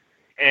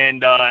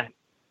 and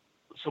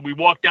so we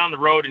walked down the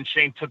road, and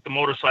Shane took the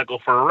motorcycle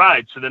for a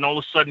ride. So then all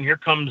of a sudden, here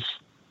comes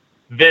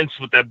Vince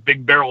with that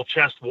big barrel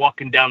chest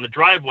walking down the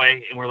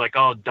driveway, and we're like,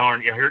 "Oh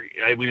darn!" Yeah,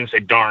 we didn't say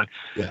darn.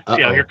 Yeah, you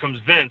know, here comes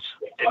Vince,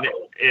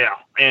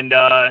 and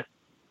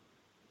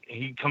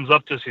he comes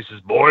up to us. He says,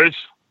 "Boys,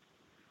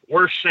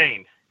 where's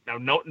Shane?" Now,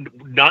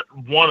 not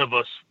one of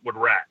us would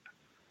rat.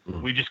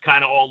 Mm-hmm. We just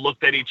kind of all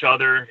looked at each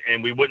other,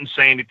 and we wouldn't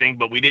say anything,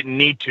 but we didn't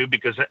need to,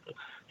 because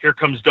here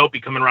comes Dopey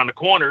coming around the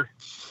corner,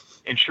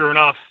 and sure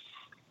enough,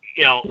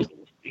 you know,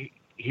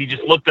 he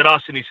just looked at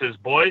us and he says,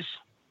 "Boys,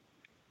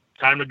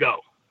 time to go."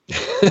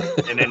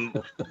 And then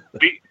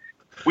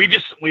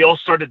we all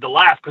started to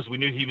laugh because we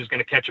knew he was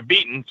going to catch a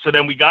beating. So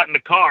then we got in the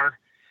car,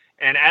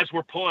 and as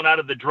we're pulling out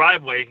of the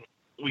driveway,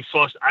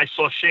 I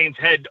saw Shane's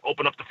head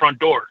open up the front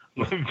door.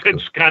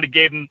 Vince kind of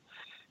gave him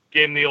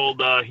the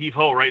old heave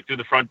ho right through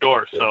the front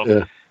door.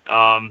 So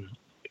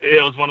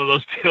it was one of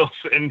those deals,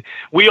 and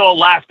we all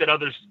laughed at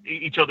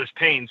each other's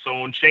pain.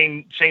 So when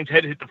Shane's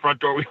head hit the front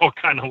door, we all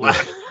kind of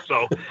laughed.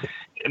 So,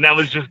 and that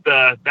was just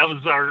that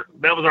was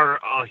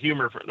our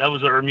humor. That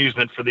was our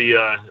amusement for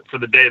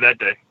the day that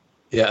day.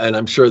 Yeah, and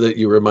I'm sure that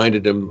you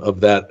reminded him of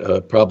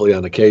that probably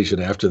on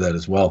occasion after that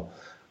as well.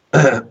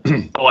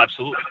 Oh,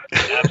 absolutely,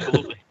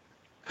 absolutely.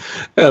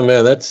 Yeah,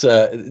 man, that's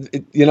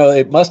you know,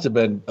 it must have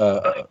been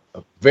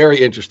very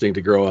interesting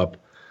to grow up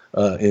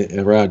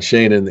around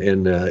Shane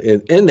in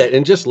that,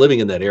 and just living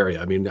in that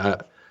area. I mean,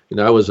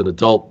 I was an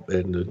adult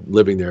and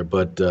living there,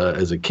 but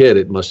as a kid,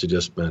 it must have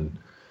just been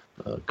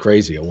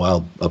crazy, a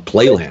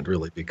playland,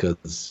 really,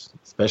 because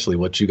especially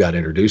what you got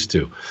introduced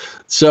to.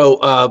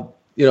 So,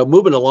 you know,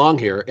 moving along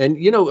here, and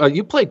you know,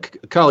 you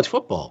played college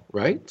football,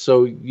 right?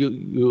 So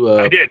you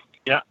I did,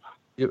 yeah.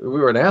 We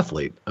were an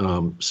athlete.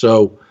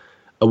 So,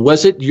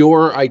 was it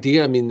your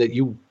idea? I mean,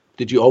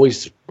 did you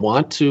always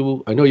want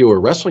to? I know you were a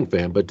wrestling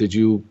fan, but did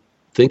you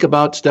think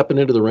about stepping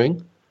into the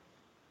ring?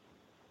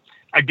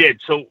 I did.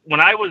 So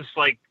when I was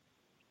like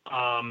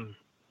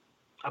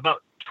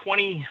about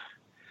 20,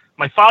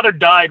 my father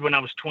died when I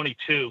was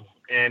 22,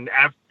 and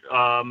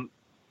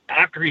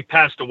after he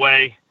passed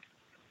away,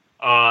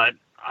 I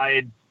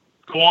had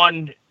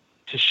gone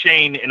to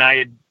Shane and I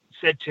had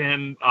said to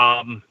him,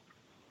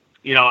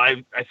 you know,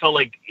 I felt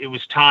like it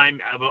was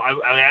time.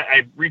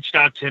 I reached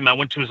out to him. I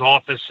went to his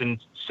office and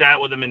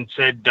sat with him and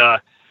said,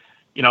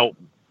 you know,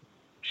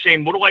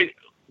 Shane, what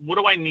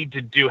do I need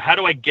to do? How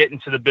do I get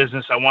into the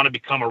business? I want to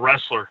become a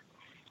wrestler.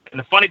 And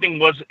the funny thing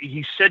was,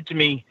 he said to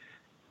me,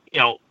 you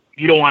know,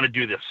 you don't want to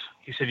do this.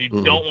 He said, you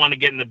don't want to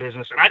get in the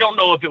business. And I don't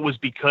know if it was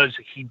because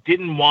he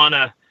didn't want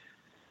to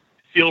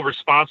feel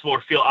responsible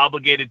or feel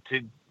obligated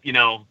to, you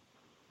know,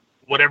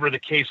 whatever the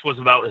case was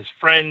about his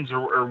friends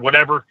or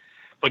whatever.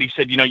 But he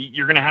said, you know,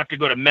 you're going to have to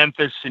go to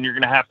Memphis and you're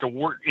going to have to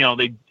work, you know,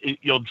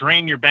 you'll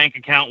drain your bank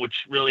account,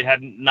 which really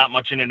had not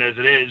much in it as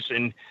it is.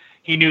 And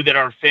he knew that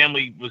our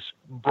family was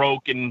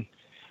broke. And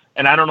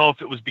I don't know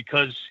if it was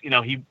because, you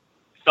know, he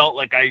felt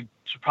like I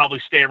should probably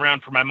stay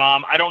around for my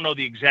mom. I don't know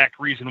the exact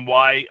reason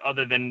why,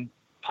 other than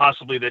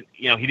possibly that,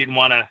 you know, he didn't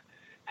want to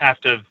have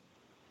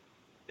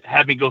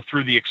me go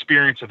through the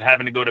experience of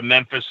having to go to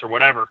Memphis or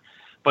whatever.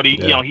 But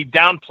he, you know, he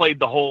downplayed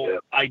the whole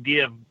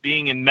idea of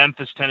being in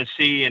Memphis,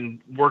 Tennessee,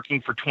 and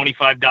working for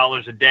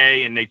 $25 a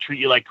day, and they treat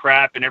you like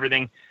crap and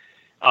everything.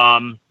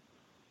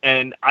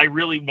 And I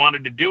really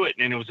wanted to do it,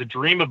 and it was a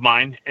dream of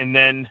mine. And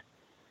then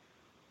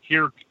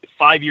here,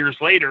 5 years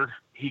later,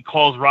 he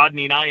calls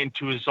Rodney and I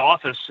into his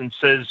office and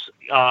says,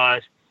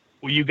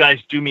 will you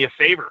guys do me a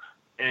favor?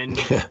 And,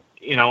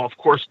 you know, of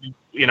course,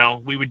 you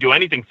know, we would do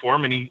anything for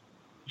him. And he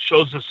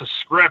shows us a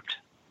script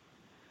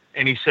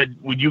and he said,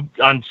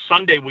 on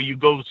Sunday, will you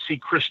go see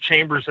Chris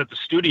Chambers at the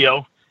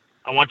studio?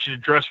 I want you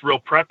to dress real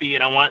preppy,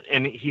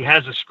 and he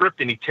has a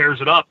script, and he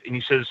tears it up, and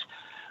he says,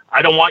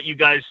 I don't want you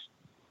guys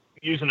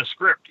using a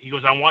script. He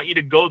goes, I want you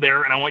to go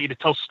there, and I want you to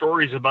tell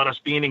stories about us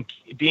being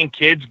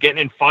kids, getting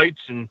in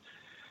fights, and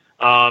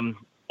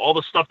all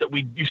the stuff that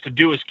we used to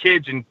do as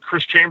kids, and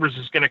Chris Chambers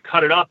is going to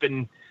cut it up,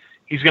 and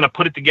he's going to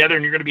put it together,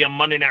 and you're going to be on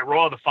Monday Night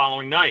Raw the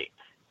following night.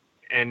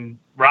 And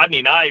Rodney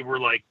and I were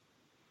like,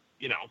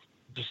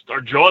 just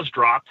our jaws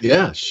dropped.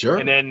 Yeah, sure.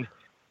 And then,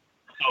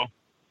 so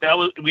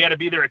we had to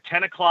be there at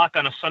 10 o'clock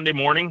on a Sunday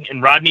morning,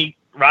 and Rodney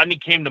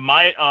came to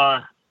my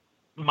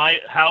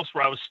house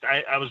where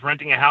I was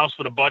renting a house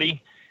with a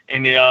buddy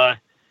and a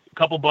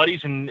couple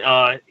buddies, and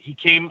he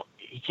came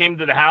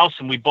to the house,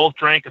 and we both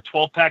drank a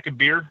 12-pack of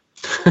beer,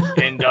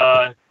 and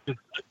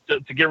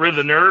to get rid of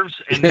the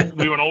nerves, and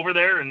we went over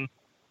there.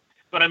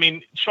 But I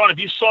mean, Sean, if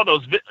you saw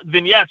those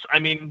vignettes, I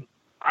mean,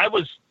 I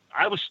was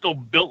still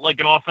built like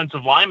an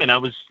offensive lineman. I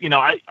was,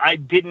 I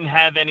didn't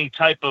have any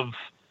type of,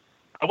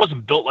 I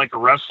wasn't built like a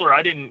wrestler.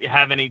 I didn't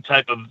have any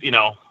type of,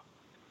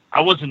 I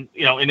wasn't,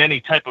 in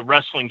any type of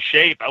wrestling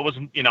shape. I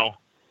wasn't,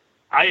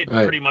 I had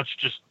pretty much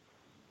just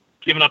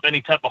given up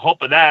any type of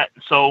hope of that.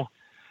 So,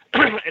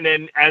 and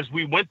then as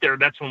we went there,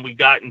 that's when we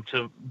got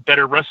into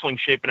better wrestling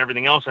shape and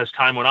everything else as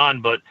time went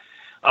on. But,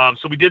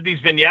 so we did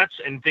these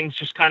vignettes, and things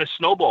just kind of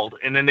snowballed.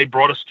 And then they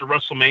brought us to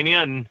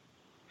WrestleMania, and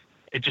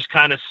it just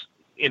kind of,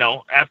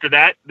 after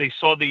that, they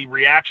saw the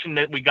reaction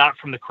that we got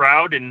from the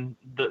crowd and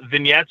the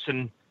vignettes.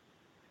 And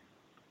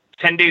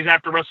 10 days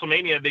after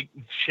WrestleMania,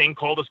 Shane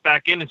called us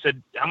back in and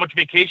said, how much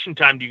vacation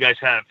time do you guys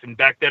have? And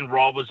back then,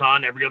 Raw was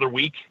on every other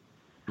week.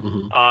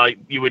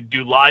 Mm-hmm. You would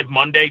do live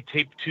Monday,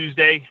 tape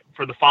Tuesday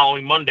for the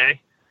following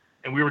Monday.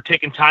 And we were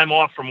taking time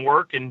off from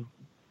work and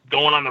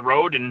going on the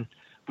road. And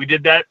we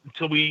did that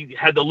until we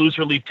had the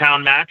loser leave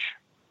town match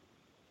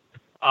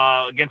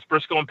against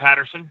Briscoe and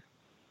Patterson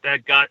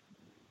that got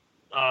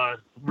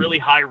really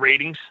high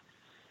ratings.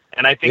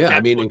 And I think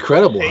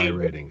incredible high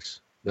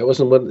ratings. That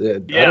wasn't what I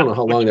don't know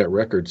how long that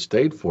record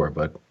stayed for,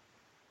 but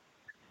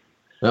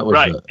that was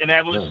right. And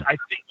that was,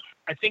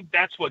 I think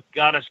that's what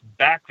got us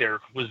back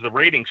there was the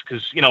ratings.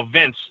 Cause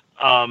Vince,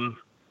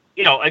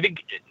 I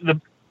think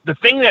the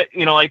thing that,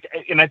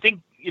 and I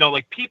think,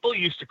 like people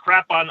used to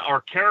crap on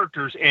our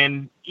characters,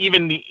 and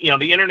even the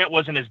internet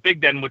wasn't as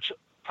big then, which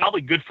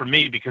probably good for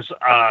me because,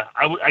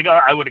 I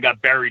would have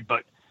got buried.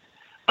 But,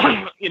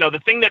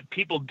 the thing that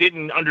people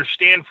didn't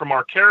understand from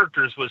our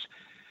characters was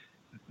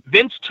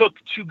Vince took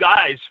two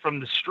guys from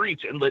the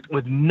streets and with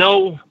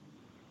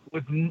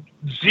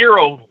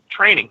zero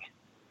training.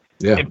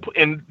 Yeah.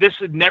 And this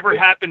had never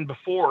happened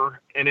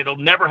before, and it'll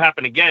never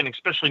happen again,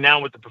 especially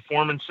now with the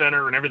Performance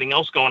Center and everything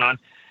else going on.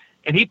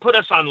 And he put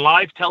us on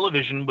live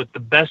television with the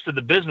best of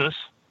the business.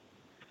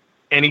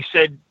 And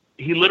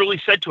he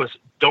literally said to us,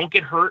 don't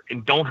get hurt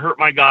and don't hurt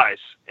my guys,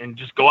 and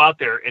just go out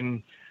there.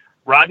 And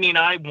Rodney and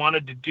I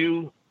wanted to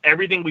do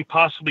everything we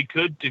possibly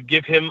could to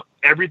give him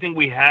everything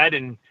we had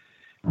and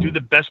do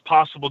the best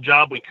possible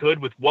job we could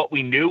with what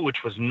we knew,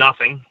 which was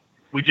nothing.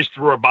 We just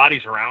threw our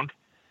bodies around,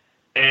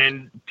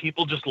 and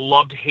people just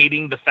loved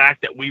hating the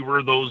fact that we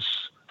were those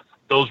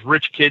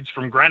rich kids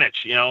from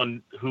Greenwich,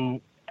 and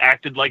who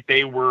acted like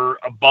they were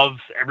above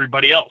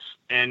everybody else.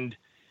 And,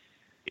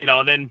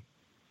 then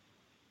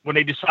when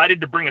they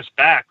decided to bring us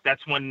back,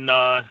 that's when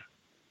the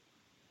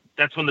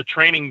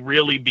training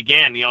really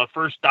began. At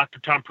first Dr.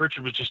 Tom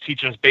Pritchard was just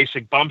teaching us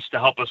basic bumps to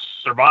help us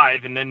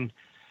survive. And then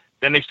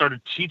they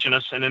started teaching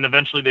us, and then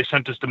eventually they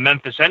sent us to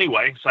Memphis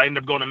anyway. So I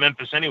ended up going to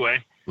Memphis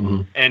anyway.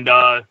 Mm-hmm. And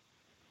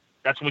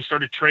that's when we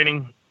started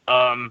training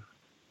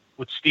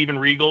with Steven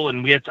Regal,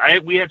 and we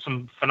had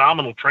some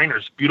phenomenal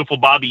trainers. Beautiful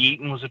Bobby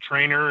Eaton was a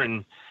trainer,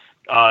 and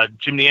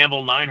Jim the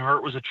Anvil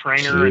Neidhart was a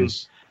trainer.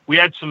 Jeez.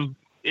 And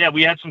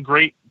we had some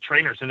great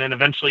trainers. And then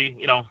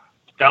eventually,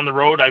 down the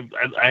road,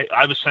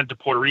 I was sent to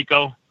Puerto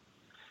Rico.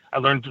 I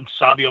learned from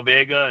Savio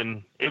Vega,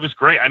 and it was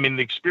great. I mean,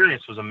 the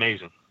experience was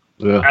amazing.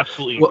 Yeah.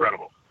 Absolutely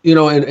incredible.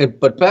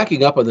 But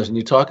backing up on this, and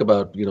you talk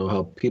about,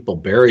 how people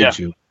buried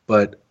you,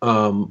 but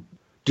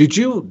did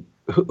you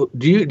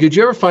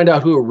ever find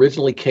out who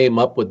originally came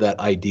up with that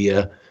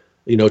idea,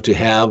 to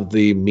have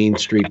the Mean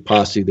Street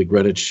Posse, the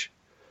Greenwich,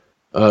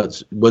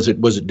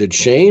 did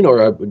Shane,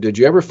 or did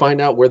you ever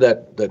find out where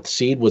that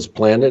seed was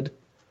planted?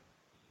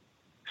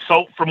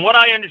 So from what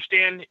I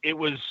understand, it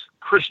was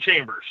Chris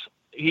Chambers.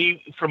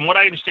 From what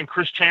I understand,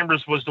 Chris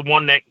Chambers was the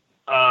one that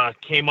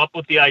came up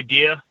with the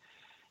idea.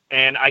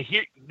 And I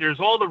hear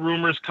there's all the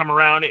rumors come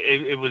around.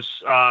 It was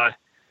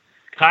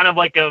kind of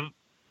like a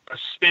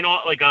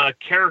spin-off, like a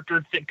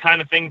character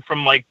kind of thing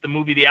from like the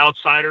movie The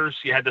Outsiders.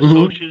 You had the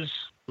Socs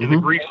and the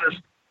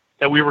Greasers,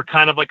 that we were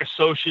kind of like a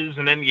Socs,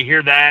 and then you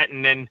hear that.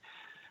 And then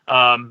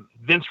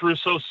Vince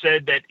Russo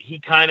said that he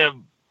kind of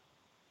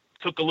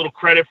took a little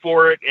credit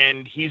for it,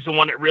 and he's the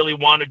one that really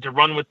wanted to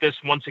run with this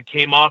once it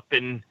came up.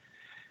 And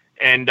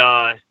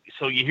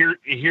so you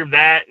hear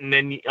that, and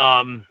then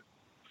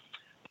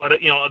But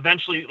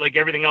eventually, like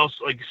everything else,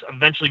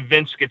 eventually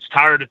Vince gets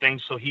tired of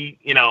things, so he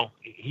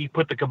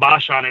put the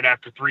kibosh on it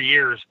after 3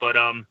 years. But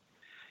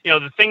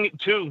the thing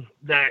too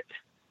that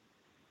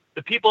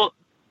the people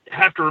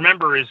have to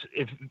remember is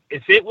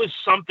if it was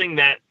something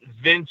that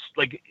Vince,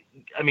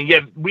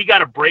 we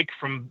got a break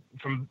from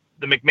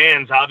the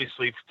McMahons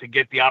obviously to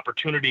get the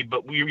opportunity,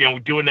 but we're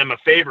doing them a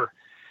favor.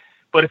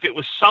 But if it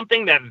was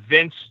something that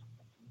Vince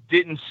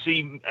didn't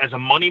see as a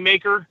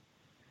moneymaker,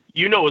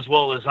 as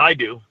well as I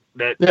do,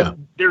 that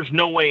there's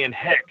no way in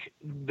heck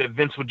that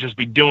Vince would just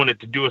be doing it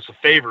to do us a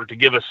favor,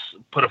 to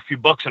put a few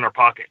bucks in our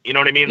pocket. You know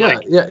what I mean? Yeah.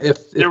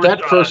 If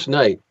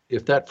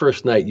that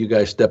first night you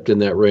guys stepped in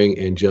that ring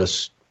and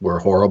just were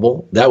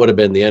horrible, that would have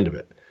been the end of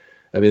it.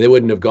 I mean, they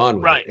wouldn't have gone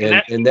with right.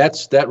 it. And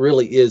that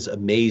really is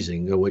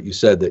amazing, what you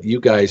said, that you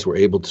guys were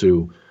able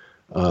to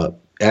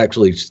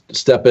actually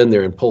step in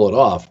there and pull it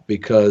off,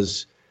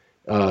 because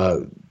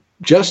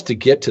just to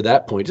get to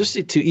that point, just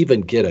to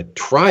even get a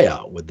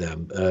tryout with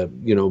them,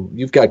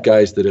 you've got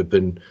guys that have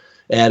been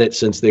at it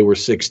since they were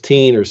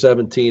 16 or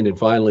 17, and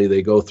finally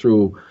they go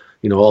through,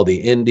 all the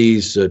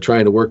indies,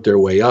 trying to work their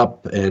way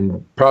up,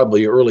 and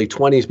probably early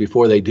 20s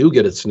before they do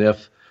get a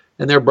sniff,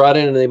 and they're brought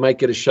in and they might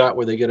get a shot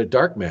where they get a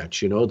dark match,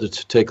 to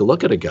take a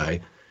look at a guy.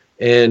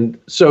 And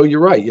so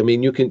you're right. I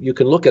mean, you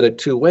can look at it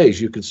two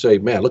ways. You could say,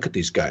 man, look at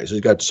these guys. They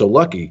got so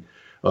lucky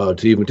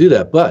to even do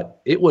that.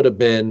 But it would have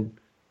been,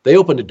 they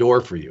opened a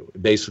door for you,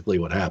 basically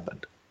what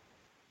happened.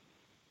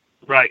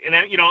 Right. And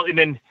then, and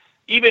then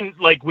even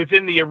like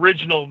within the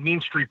original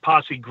Mean Street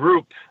Posse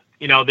group,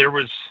 there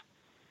was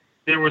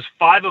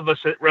 5 of us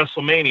at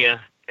WrestleMania.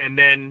 And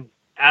then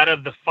out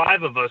of the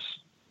 5 of us,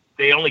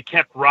 they only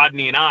kept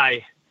Rodney and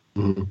I.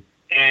 Mm-hmm.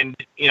 And,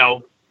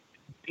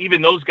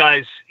 even those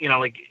guys,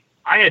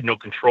 I had no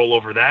control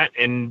over that.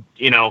 And,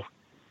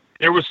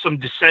 there was some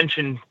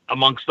dissension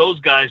amongst those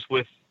guys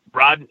with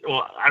Rod.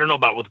 Well, I don't know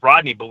about with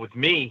Rodney, but with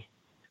me,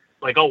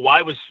 like, oh,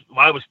 why was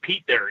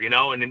Pete there?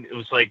 And it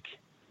was like,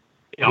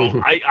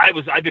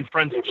 I've been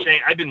friends with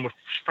Shane. I've been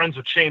friends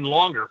with Shane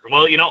longer.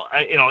 Well,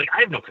 I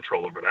have no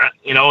control over that,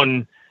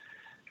 and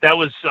that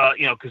was,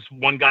 because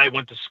one guy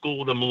went to school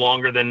with him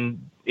longer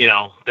than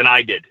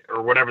I did,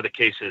 or whatever the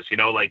case is,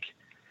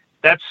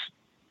 that's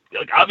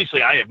like,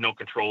 obviously I have no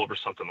control over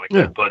something like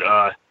that. But,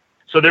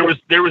 so there was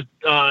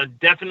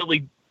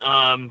definitely,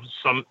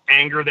 some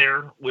anger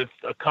there with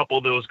a couple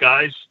of those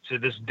guys to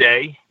this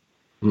day.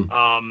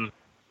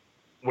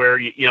 Where,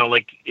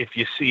 like if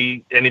you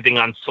see anything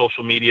on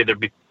social media,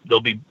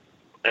 they'll be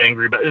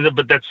angry about it,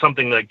 but that's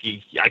something like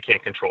I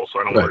can't control, so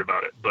I don't worry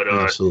about it. But,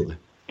 absolutely.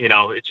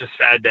 It's just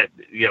sad that,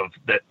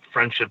 that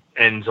friendship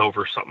ends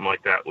over something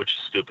like that, which is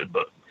stupid,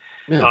 but,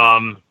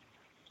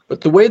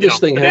 but the way this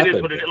thing happened, it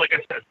is what it is, like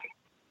I said.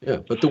 Yeah.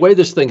 But the way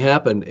this thing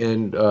happened,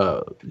 and,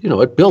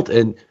 it built,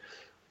 and,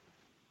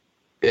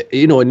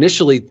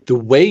 initially the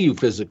way you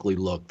physically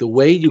looked, the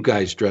way you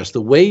guys dressed,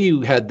 the way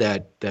you had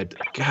that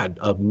God,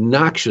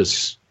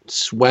 obnoxious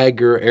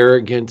swagger,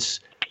 arrogance,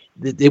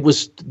 it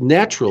was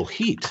natural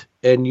heat.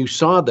 And you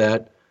saw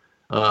that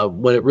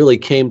when it really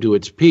came to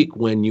its peak,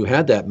 when you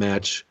had that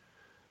match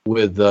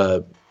with,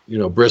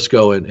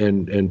 Briscoe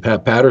and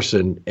Pat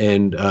Patterson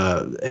and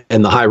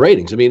the high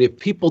ratings. I mean, if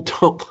people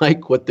don't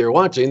like what they're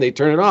watching, they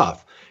turn it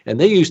off. And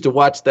they used to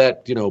watch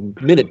that,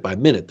 minute by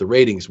minute. The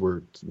ratings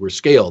were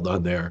scaled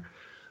on there.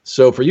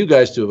 So for you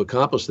guys to have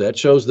accomplished that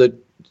shows that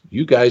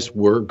you guys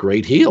were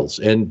great heels,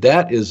 and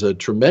that is a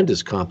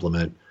tremendous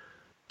compliment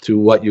to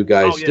what you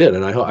guys did.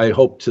 And I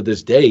hope to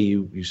this day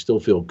you still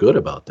feel good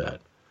about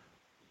that.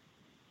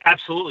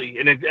 Absolutely,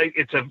 and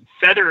it's a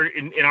feather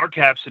in our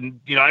caps. And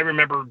I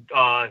remember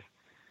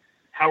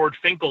Howard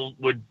Finkel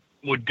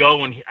would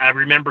go, and I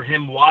remember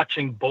him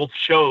watching both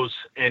shows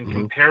and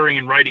comparing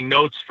and writing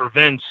notes for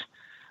Vince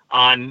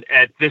on,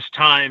 at this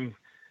time,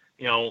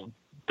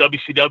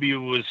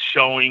 WCW was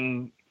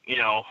showing,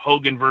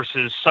 Hogan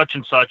versus such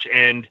and such.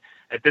 And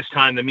at this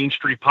time, the Mean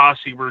Street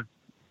Posse were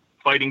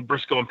fighting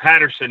Briscoe and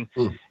Patterson,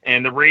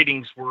 and the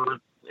ratings were,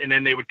 and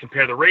then they would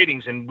compare the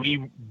ratings, and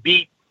we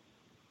beat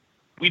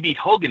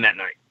Hogan that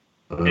night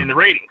in the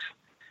ratings.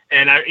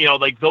 And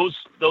like those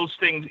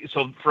things.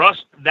 So for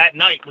us that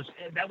night was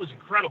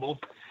incredible.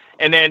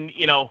 And then,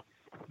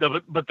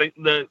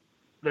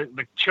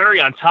 the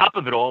cherry on top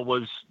of it all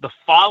was the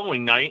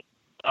following night.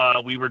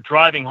 We were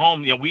driving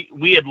home.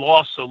 We had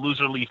lost, so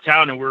loser leave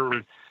town, and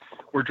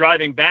we're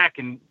driving back.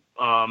 And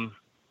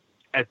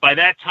by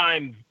that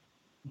time,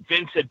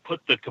 Vince had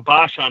put the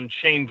kibosh on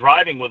Shane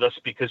driving with us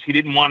because he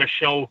didn't want to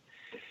show,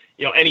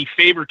 any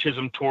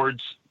favoritism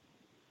towards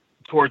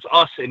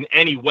us in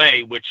any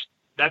way. Which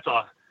that's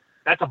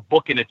a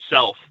book in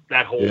itself.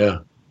 That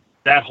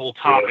whole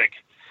topic,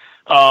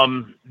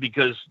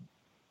 because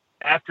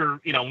after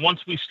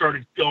once we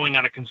started going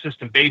on a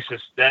consistent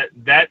basis,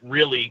 that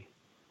really.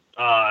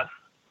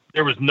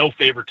 There was no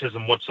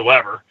favoritism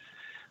whatsoever.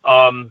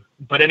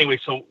 But anyway,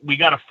 so we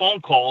got a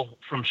phone call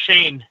from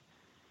Shane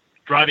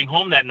driving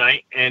home that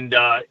night, and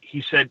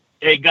he said,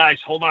 "Hey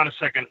guys, hold on a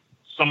second.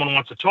 Someone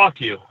wants to talk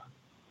to you."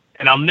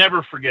 And I'll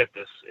never forget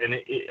this. And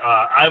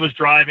I was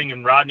driving,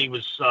 and Rodney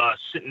was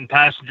sitting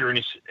passenger,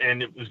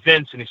 and it was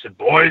Vince, and he said,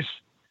 "Boys,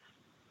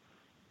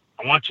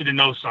 I want you to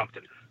know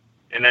something."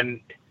 And then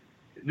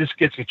this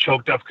gets me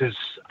choked up because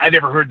I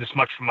never heard this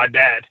much from my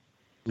dad.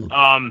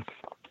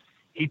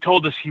 He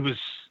told us he was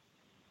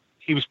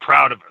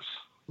proud of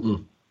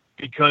us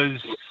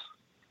because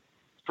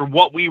for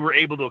what we were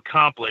able to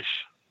accomplish,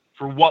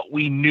 for what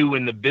we knew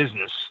in the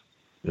business,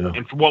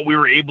 and for what we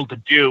were able to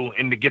do,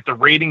 and to get the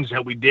ratings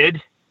that we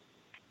did.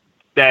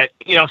 That,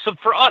 so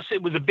for us,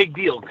 it was a big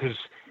deal because,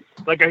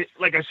 like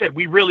I said,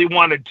 we really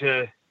wanted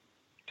to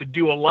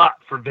do a lot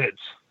for Vince,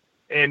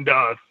 and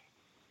to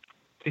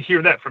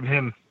hear that from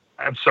him,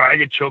 I'm sorry, I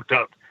get choked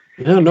up.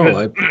 Yeah,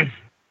 no,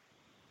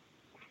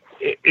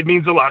 it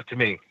means a lot to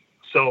me.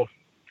 So,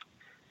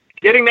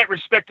 getting that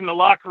respect in the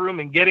locker room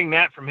and getting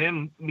that from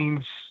him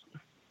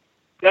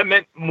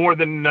meant more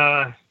than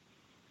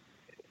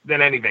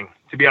anything.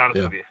 To be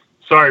honest with you,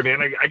 sorry,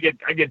 man, I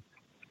get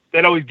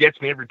that always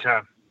gets me every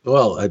time.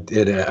 Well, I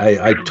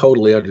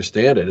totally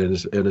understand it,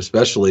 and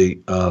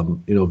especially,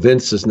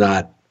 Vince is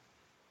not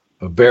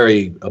a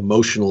very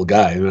emotional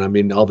guy. I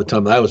mean, all the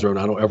time I was around,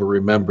 I don't ever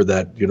remember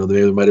that.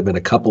 There might have been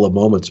a couple of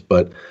moments,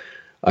 but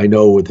I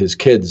know with his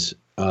kids,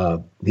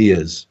 he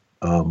is.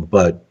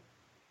 But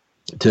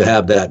to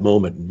have that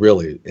moment,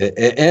 really,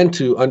 and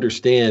to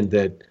understand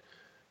that,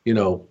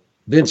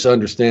 Vince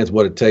understands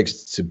what it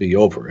takes to be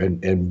over,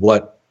 and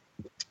what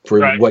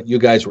you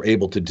guys were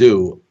able to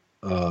do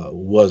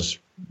was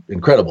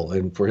incredible,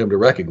 and for him to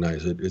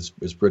recognize it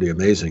is pretty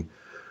amazing.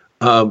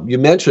 You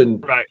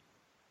mentioned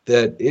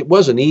that it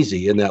wasn't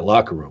easy in that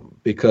locker room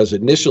because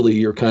initially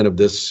you're kind of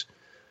this,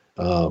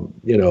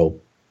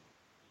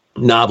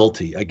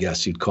 novelty, I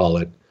guess you'd call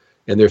it,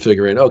 and they're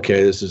figuring,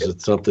 okay, this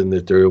is something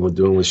that they're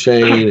doing with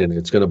Shane, and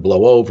it's going to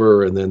blow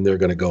over, and then they're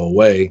going to go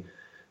away,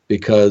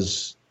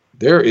 because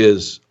there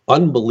is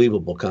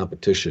unbelievable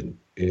competition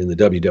in the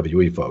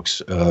WWE,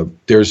 folks.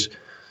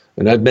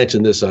 And I've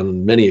mentioned this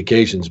on many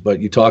occasions, but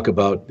you talk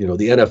about, the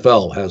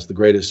NFL has the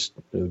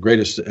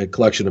greatest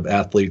collection of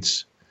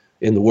athletes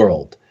in the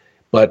world.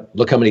 But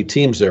look how many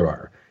teams there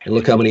are, and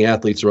look how many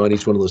athletes are on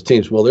each one of those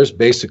teams. Well, there's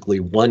basically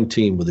one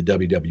team with the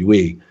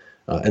WWE,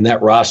 and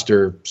that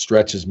roster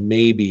stretches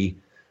maybe,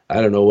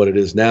 I don't know what it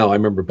is now. I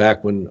remember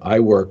back when I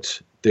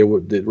worked,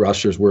 the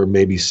rosters were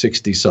maybe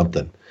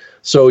 60-something.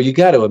 So you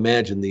got to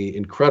imagine the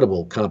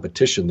incredible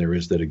competition there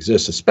is that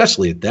exists,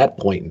 especially at that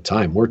point in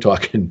time. We're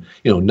talking,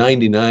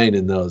 99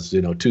 and those,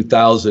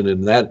 2000,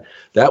 and that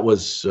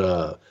was,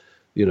 the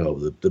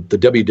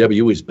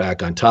WWE is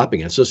back on top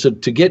again. So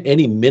to get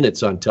any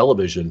minutes on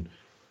television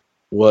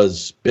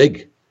was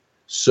big.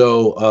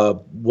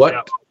 So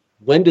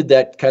when did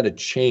that kind of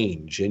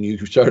change, and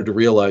you started to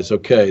realize,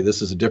 okay,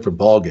 this is a different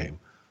ball game?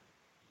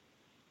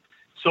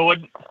 So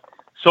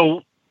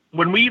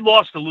when we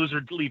lost the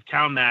loser leave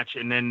town match,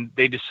 and then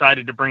they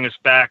decided to bring us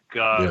back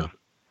a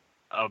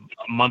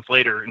month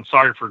later, and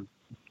sorry for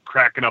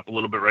cracking up a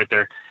little bit right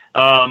there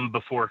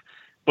before,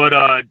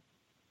 but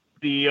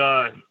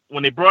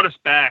when they brought us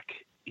back,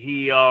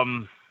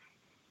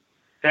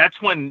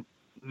 that's when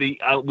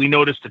we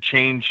noticed a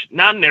change,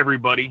 not in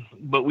everybody,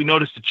 but we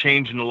noticed a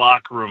change in the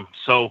locker room.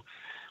 So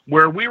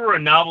where we were a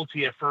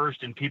novelty at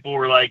first, and people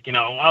were like,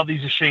 oh,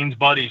 these are Shane's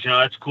buddies,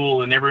 that's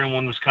cool, and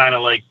everyone was kind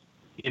of like,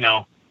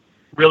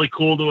 really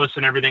cool to us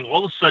and everything.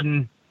 All of a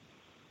sudden,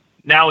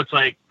 now it's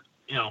like,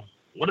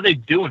 what are they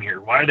doing here?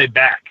 Why are they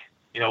back?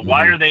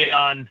 Why are they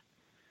on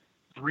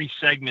 3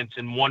 segments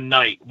in one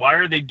night? Why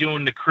are they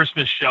doing the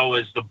Christmas show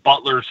as the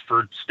butlers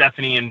for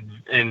Stephanie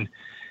and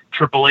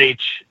Triple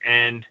H?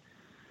 And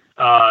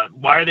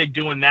why are they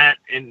doing that?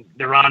 And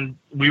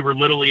we were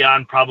literally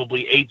on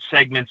probably 8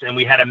 segments, and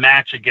we had a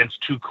match against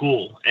Too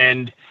Cool.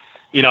 And,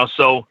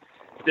 so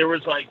there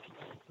was like,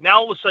 now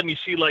all of a sudden you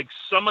see like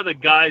some of the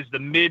guys, the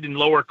mid and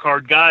lower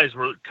card guys,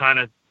 were kind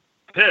of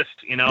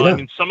pissed. I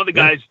mean, some of the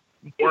guys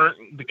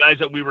weren't the guys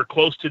that we were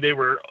close to. They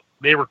were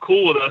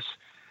cool with us.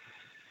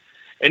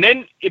 And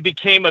then it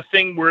became a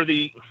thing where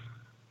the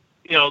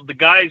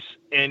guys,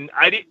 and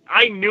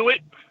I knew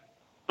it,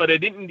 but I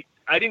didn't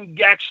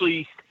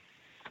actually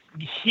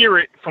hear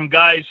it from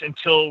guys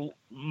until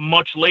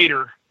much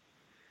later.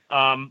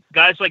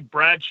 Guys like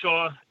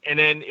Bradshaw, and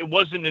then it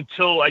wasn't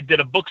until I did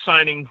a book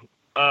signing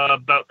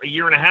about a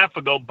year and a half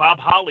ago, Bob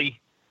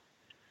Holly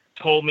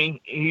told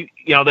me he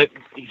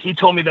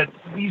told me that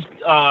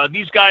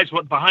these guys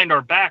went behind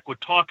our back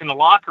would talk in the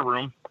locker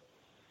room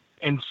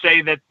and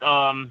say that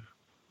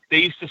they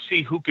used to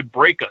see who could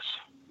break us,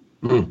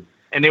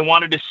 and they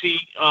wanted to see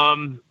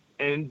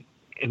and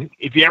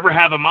if you ever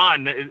have him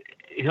on,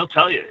 he'll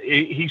tell you.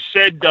 He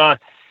said so.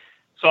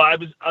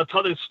 I'll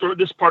tell the story,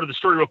 this part of the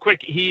story real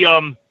quick.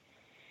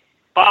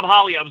 Bob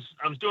Holly, I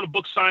was doing a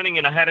book signing,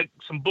 and I had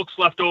some books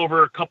left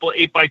over, a couple of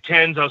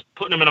 8x10s. I was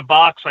putting them in a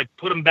box. I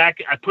put them back.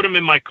 I put them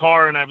in my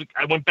car, and I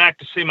went back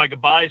to say my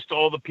goodbyes to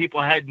all the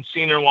people I hadn't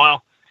seen in a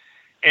while.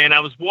 And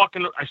I was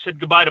walking. I said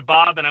goodbye to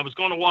Bob, and I was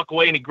going to walk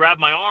away, and he grabbed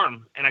my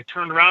arm, and I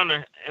turned around,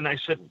 and I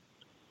said,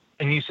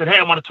 and he said, "Hey,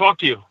 I want to talk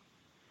to you."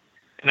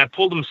 and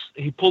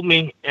he pulled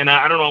me, and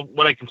I don't know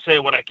what I can say,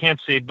 what I can't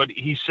say, but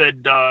he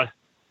said,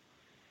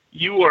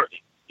 he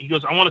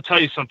goes, I want to tell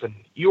you something.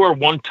 You are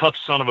one tough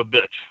son of a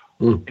bitch.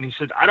 And he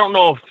said, I don't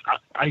know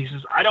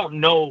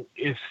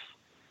if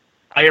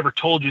I ever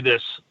told you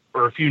this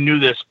or if you knew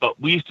this, but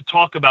we used to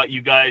talk about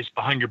you guys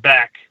behind your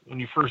back when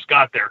you first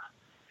got there.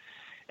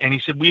 And he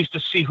said, we used to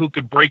see who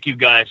could break you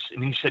guys.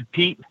 And he said,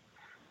 Pete,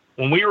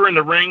 when we were in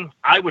the ring,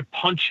 I would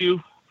punch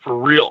you for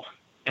real,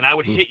 and I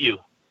would hit you.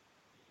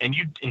 And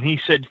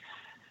he said,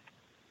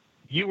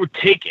 you would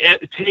take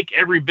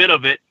every bit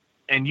of it,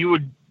 and you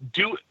would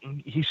do.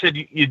 He said,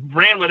 you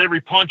ran with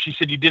every punch. He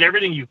said, you did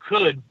everything you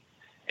could,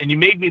 and you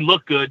made me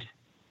look good.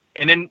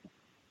 And then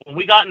when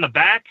we got in the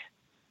back,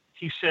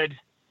 he said,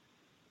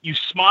 you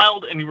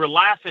smiled and you were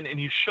laughing and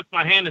you shook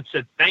my hand and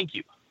said, thank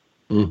you.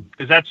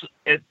 Because that's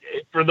it,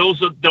 for those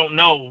that don't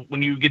know,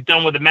 when you get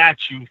done with a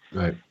match,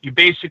 you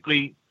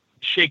basically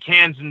shake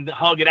hands and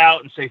hug it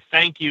out and say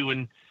thank you,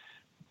 and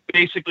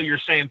basically you're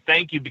saying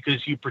thank you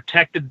because you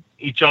protected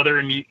each other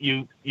and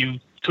you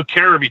took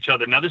care of each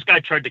other. Now this guy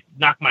tried to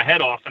knock my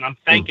head off, and I'm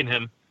thanking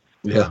him.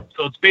 Yeah.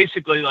 So it's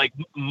basically like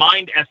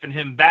mind effing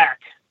him back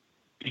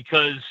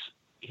because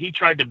he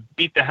tried to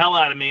beat the hell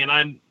out of me, and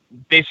I'm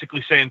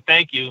basically saying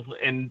thank you,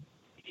 and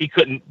he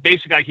couldn't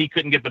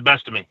get the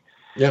best of me.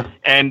 Yeah.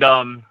 And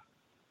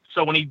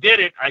so when he did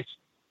it,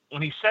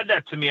 when he said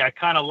that to me, I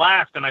kind of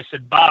laughed, and I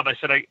said, Bob,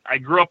 I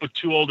grew up with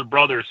two older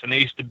brothers, and they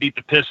used to beat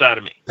the piss out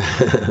of me.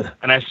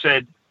 And I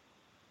said,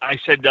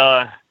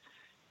 I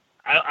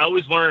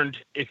always learned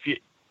if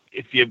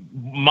you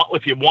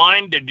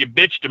whined and you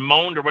bitched and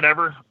moaned or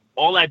whatever,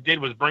 all that did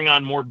was bring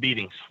on more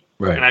beatings.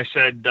 Right. And I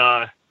said,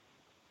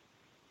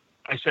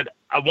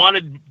 I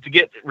wanted to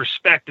get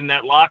respect in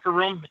that locker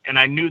room, and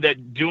I knew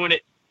that doing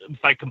it,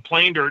 if I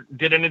complained or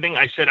did anything,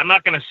 I said, I'm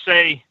not going to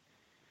say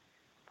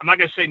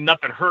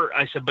nothing hurt.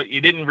 I said, but you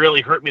didn't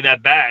really hurt me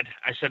that bad.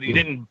 I said, you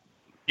didn't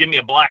give me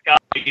a black eye.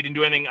 You didn't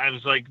do anything. I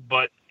was like,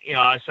 but,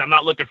 I said, I'm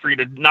not looking for you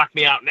to knock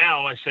me out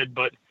now. I said,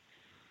 but,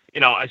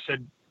 I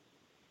said,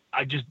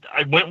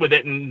 I went with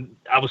it, and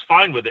I was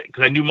fine with it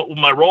because I knew what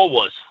my role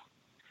was.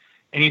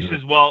 And he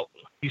says, well,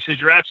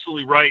 you're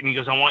absolutely right. And he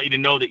goes, I want you to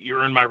know that you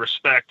earned my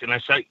respect. And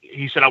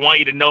he said, I want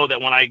you to know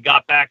that when I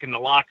got back in the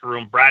locker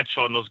room,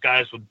 Bradshaw and those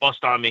guys would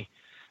bust on me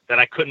that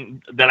I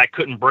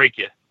couldn't break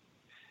you.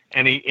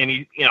 And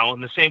he,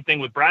 and the same thing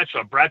with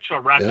Bradshaw. Bradshaw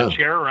wrapped a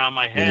chair around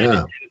my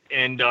head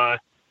and on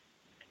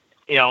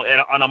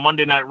a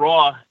Monday Night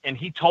Raw. And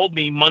he told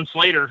me months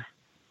later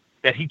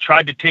that he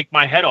tried to take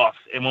my head off.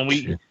 And when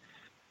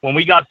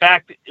we got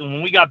back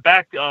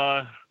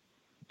to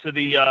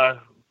the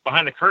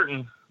behind the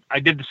curtain, I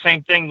did the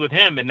same thing with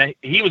him, and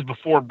he was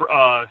before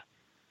Bob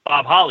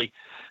Holly.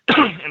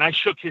 And I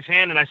shook his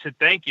hand and I said,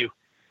 thank you.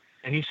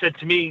 And he said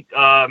to me,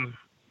 a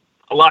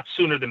lot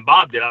sooner than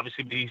Bob did,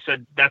 obviously, but he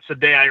said, that's the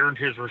day I earned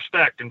his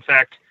respect. In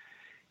fact,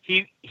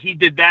 he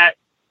did that.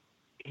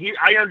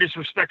 I earned his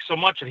respect so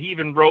much that he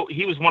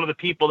was one of the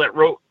people that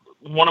wrote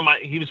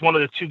he was one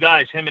of the two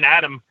guys, him and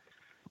Adam,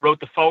 wrote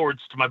the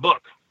forwards to my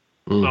book.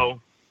 So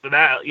for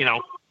that,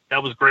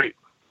 that was great.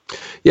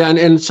 Yeah, and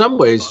in some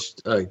ways,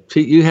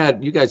 Pete, you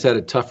guys had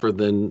it tougher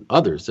than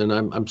others, and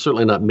I'm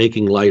certainly not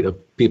making light of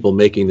people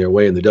making their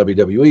way in the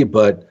WWE,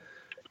 but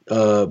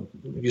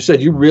you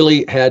said you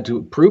really had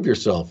to prove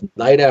yourself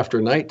night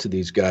after night to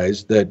these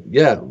guys that,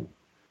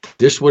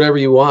 dish whatever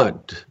you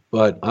want,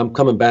 but I'm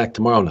coming back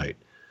tomorrow night.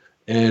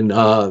 And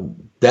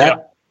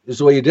that is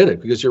the way you did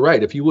it, because you're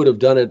right. If you would have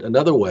done it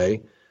another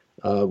way,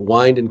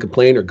 whined and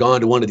complained or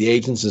gone to one of the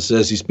agents and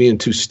says he's being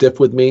too stiff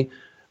with me,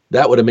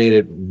 that would have made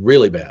it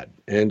really bad.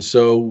 And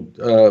so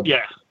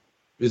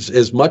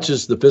as much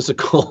as the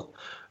physical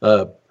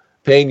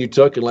pain you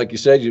took, and like you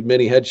said, you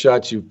many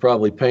headshots you've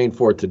probably paying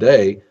for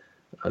today,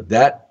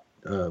 that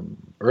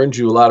earned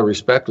you a lot of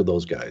respect with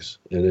those guys.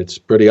 And it's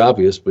pretty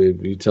obvious, but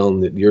you tell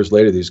them that years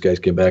later these guys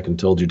came back and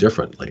told you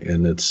differently.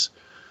 And it's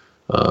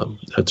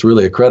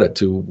really a credit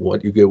to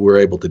what you were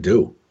able to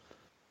do.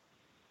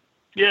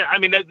 Yeah, I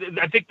mean,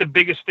 I think the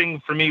biggest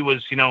thing for me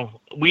was,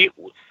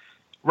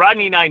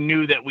 Rodney and I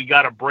knew that we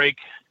got a break,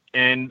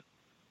 and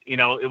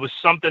it was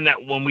something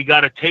that when we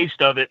got a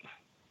taste of it,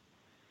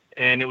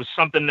 and it was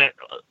something that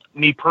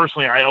me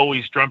personally, I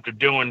always dreamt of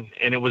doing.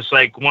 And it was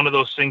like one of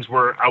those things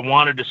where I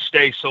wanted to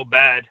stay so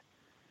bad.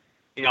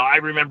 I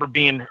remember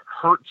being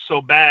hurt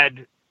so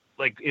bad,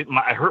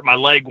 I hurt my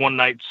leg one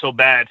night so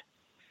bad.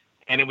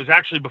 And it was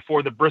actually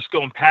before the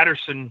Briscoe and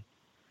Patterson,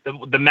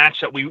 the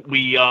match that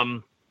we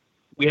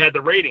had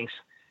the ratings.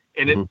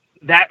 And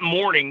that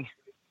morning,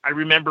 I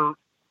remember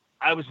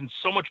I was in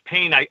so much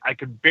pain, I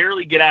could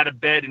barely get out of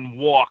bed and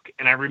walk.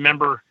 And I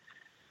remember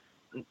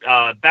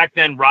back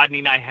then, Rodney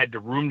and I had to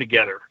room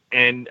together.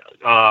 And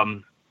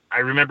I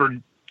remember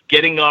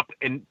getting up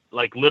and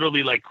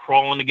literally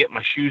crawling to get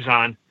my shoes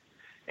on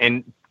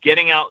and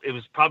getting out. It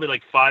was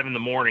probably 5 a.m.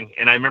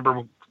 And I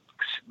remember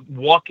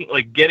walking,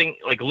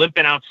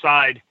 limping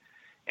outside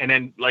and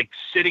then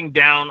sitting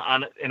down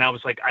on it. And I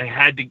was I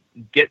had to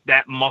get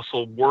that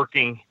muscle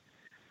working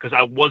because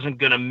I wasn't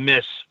going to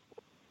miss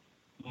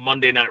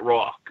Monday Night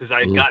Raw because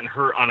I had gotten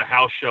hurt on a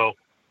house show,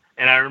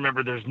 and I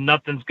remember there's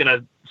nothing's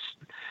gonna.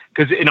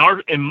 Because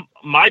in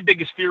my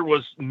biggest fear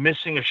was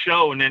missing a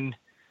show and then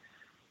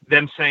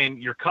them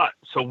saying you're cut.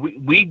 So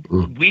we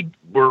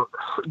were,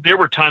 there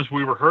were times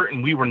we were hurt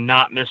and we were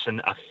not missing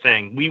a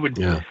thing. We would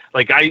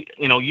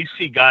you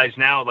see guys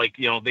now, like,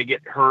 they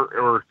get hurt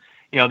or,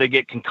 they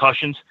get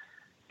concussions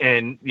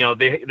and,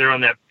 they're on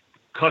that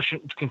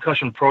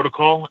concussion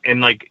protocol.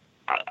 And like,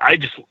 they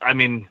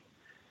didn't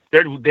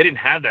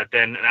have that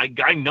then. And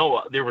I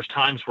know there was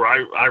times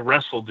where I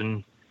wrestled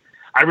and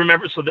I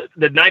remember, so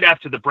the night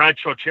after the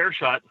Bradshaw chair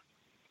shot,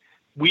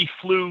 we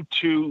flew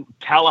to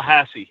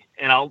Tallahassee,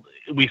 and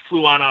we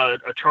flew on a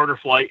charter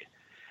flight.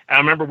 And I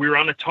remember we were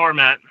on the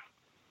tarmac,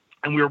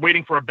 and we were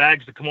waiting for our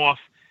bags to come off.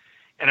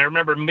 And I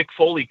remember Mick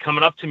Foley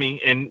coming up to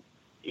me, and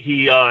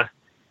he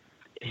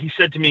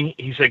said to me,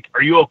 he's like,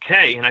 "Are you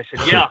okay?" And I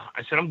said, "Yeah."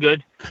 I said, "I'm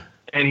good."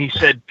 And he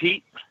said,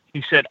 "Pete,"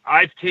 he said,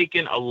 "I've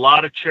taken a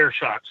lot of chair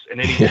shots." And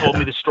then he told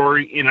me the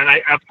story. And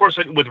I, of course,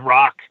 with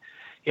Rock,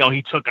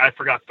 he took, I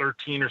forgot,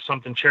 13 or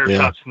something chair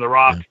shots from The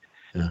Rock.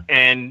 Yeah.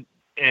 And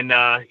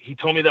he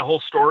told me the whole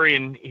story,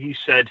 and he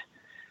said,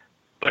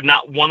 but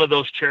not one of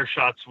those chair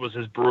shots was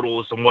as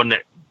brutal as the one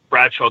that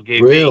Bradshaw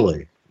gave me.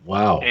 Really?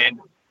 Wow. And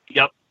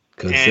yep.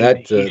 Because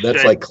that's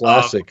said, like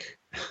classic.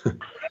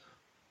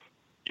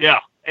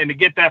 Yeah. And to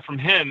get that from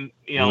him,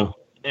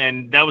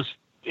 and that was,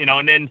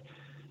 and then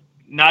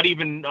not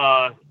even,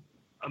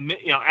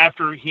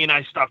 after he and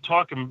I stopped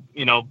talking,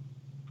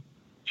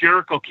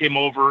 Jericho came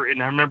over,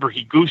 and I remember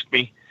he goosed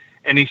me,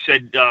 and he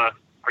said,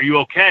 "Are you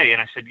okay?"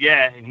 And I said,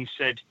 "Yeah." And he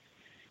said,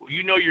 "Well,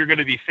 you're going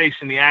to be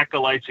facing the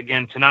Acolytes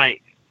again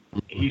tonight."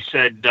 He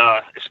said,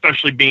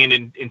 especially being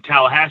in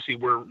Tallahassee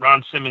where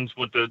Ron Simmons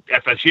went to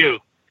FSU.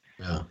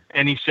 Yeah.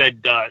 And he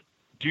said,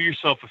 "Do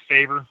yourself a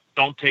favor.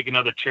 Don't take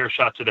another chair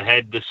shot to the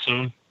head this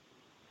soon."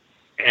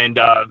 And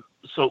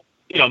so,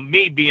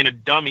 me being a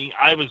dummy,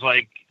 I was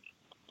like,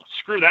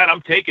 screw that.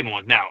 I'm taking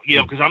one now,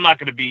 because I'm not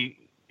going to be,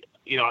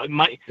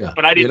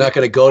 but I didn't. You're not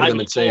going to go to them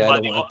and say, I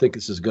think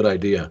this is a good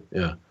idea.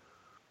 Yeah.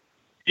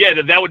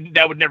 Yeah, that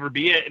would never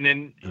be it. And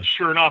then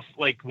sure enough,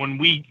 like when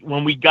we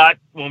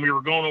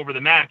were going over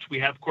the match,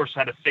 we of course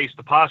had to face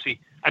the posse.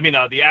 I mean,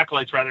 the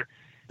Acolytes rather.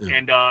 Yeah.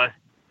 And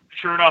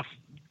sure enough,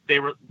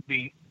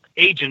 the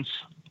agents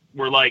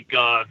were like,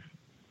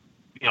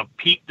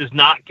 Pete does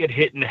not get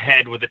hit in the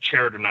head with a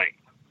chair tonight.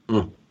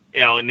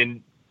 And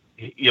then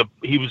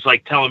he was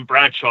like telling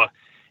Bradshaw,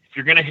 if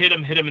you're going to hit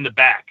him in the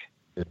back.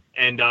 Yeah.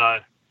 And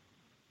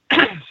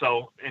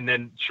so, and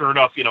then sure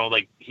enough,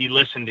 like he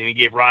listened and he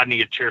gave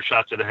Rodney a chair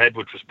shot to the head,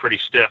 which was pretty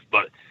stiff,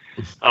 but,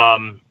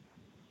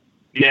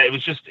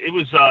 it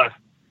was I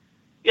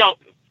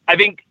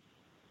think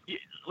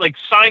like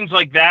signs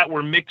like that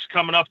where Mick's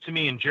coming up to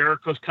me and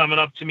Jericho's coming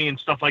up to me and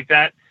stuff like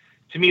that.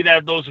 To me,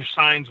 those are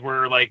signs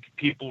where like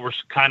people were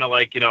kind of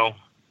like,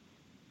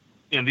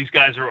 these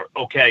guys are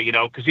okay,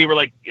 cause they were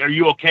like, "Are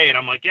you okay?" And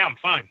I'm like, "Yeah, I'm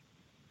fine."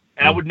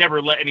 And I would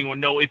never let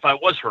anyone know if I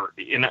was hurt.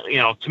 And,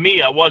 to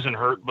me, I wasn't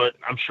hurt, but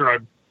I'm sure I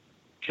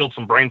killed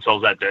some brain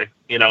cells that day,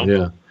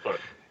 Yeah. But.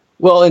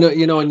 Well, and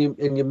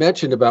you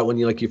mentioned about when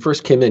you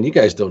first came in, you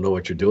guys don't know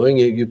what you're doing.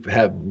 You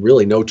have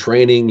really no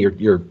training.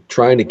 You're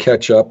trying to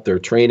catch up. They're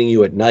training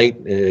you at night.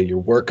 You're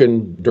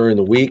working during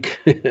the week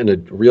in a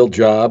real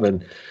job.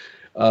 And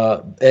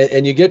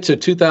you get to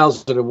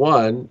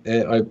 2001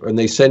 and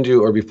they send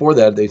you, or before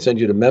that, they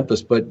send you to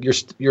Memphis, but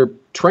you're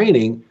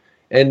training.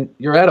 And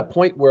you're at a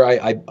point where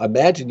I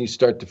imagine you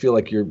start to feel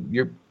like you're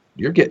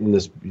getting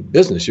this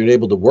business. You're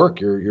able to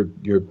work.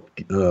 You're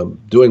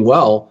doing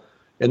well,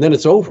 and then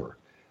it's over.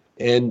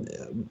 And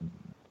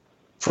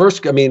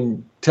first,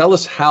 tell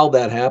us how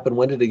that happened.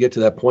 When did it get to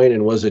that point?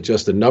 And was it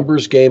just a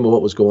numbers game and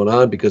what was going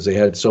on because they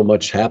had so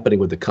much happening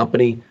with the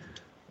company?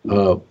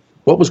 What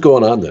was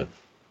going on then?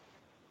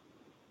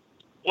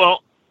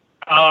 Well,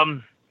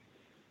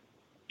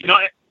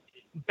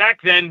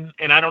 back then,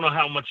 and I don't know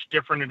how much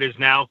different it is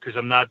now because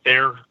I'm not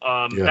there.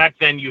 Back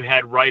then, you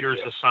had writers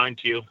assigned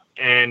to you,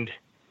 and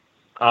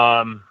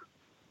our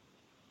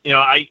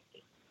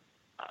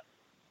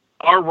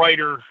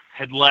writer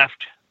had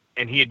left,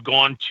 and he had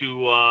gone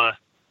to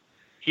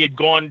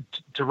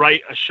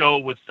write a show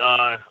with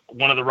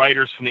one of the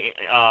writers from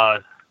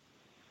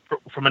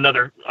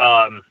another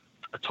a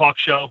talk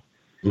show,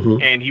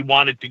 and he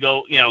wanted to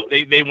go.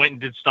 They went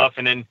and did stuff,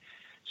 and then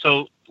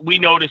so. We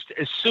noticed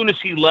as soon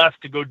as he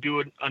left to go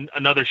do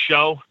another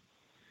show,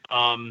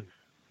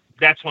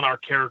 that's when our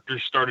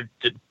characters started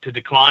to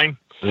decline.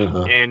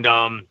 And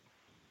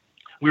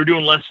we were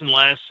doing less and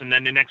less. And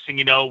then the next thing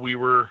you know,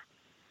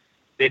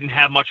 they didn't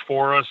have much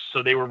for us.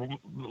 So we were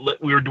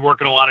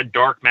working a lot of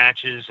dark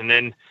matches. And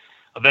then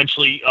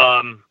eventually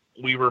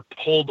we were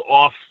pulled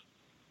off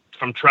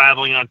from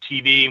traveling on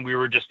TV, and we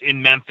were just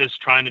in Memphis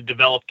trying to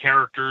develop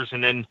characters.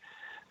 And then,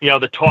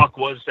 the talk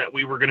was that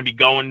we were going to be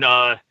going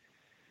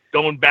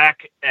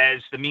back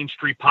as the Mean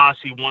Street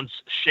Posse once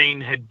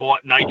Shane had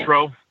bought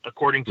Nitro,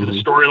 according to the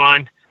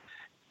storyline.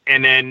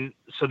 And then,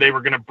 so they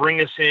were going to bring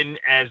us in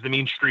as the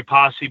Mean Street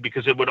Posse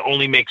because it would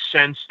only make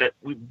sense that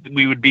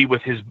we would be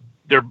with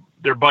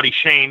their buddy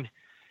Shane,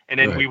 and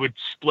then Right. we would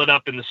split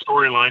up in the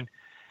storyline.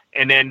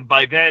 And then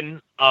by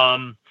then,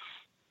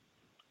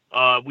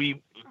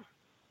 we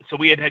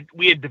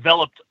had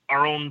developed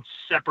our own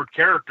separate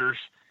characters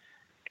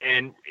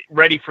and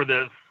ready for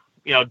the,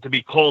 to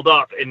be called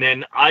up. And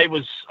then I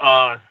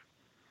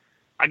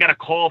got a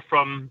call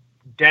from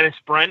Dennis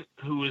Brent,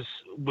 who was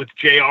with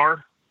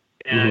JR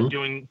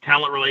doing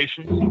talent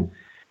relations.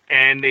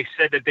 And they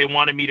said that they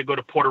wanted me to go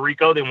to Puerto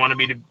Rico. They wanted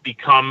me to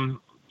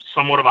become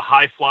somewhat of a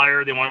high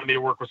flyer. They wanted me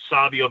to work with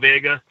Savio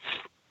Vega.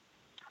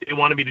 They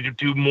wanted me to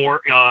do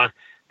more.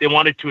 They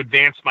wanted to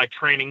advance my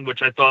training,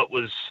 which I thought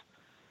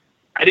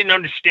I didn't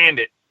understand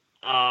it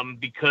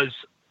because,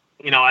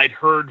 I'd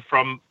heard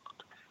from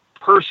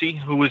Percy,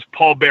 who was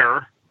Paul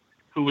Bearer,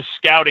 who was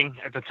scouting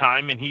at the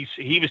time. And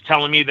he was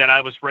telling me that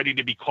I was ready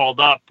to be called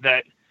up.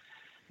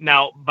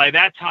 Now, by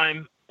that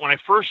time, when I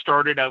first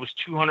started, I was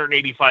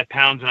 285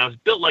 pounds and I was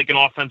built like an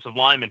offensive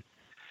lineman.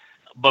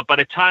 But by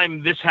the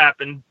time this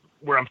happened,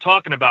 where I'm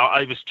talking about,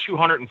 I was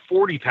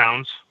 240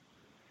 pounds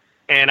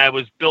and I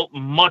was built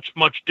much,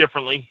 much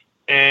differently.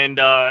 And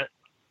I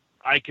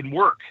can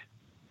work.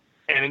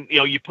 And,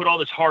 you put all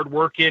this hard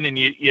work in and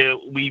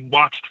we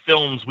watched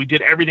films, we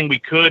did everything we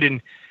could.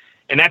 And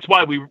that's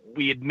why we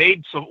had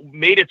made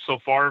it so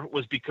far,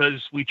 was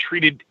because we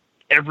treated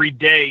every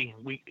day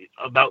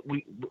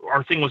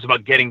our thing was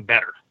about getting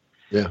better.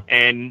 Yeah.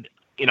 And,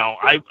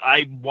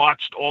 I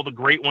watched all the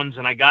great ones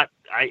and I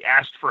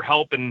asked for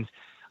help and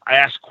I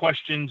asked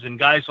questions, and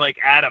guys like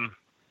Adam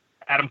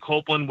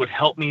Copeland would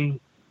help me.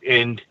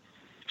 And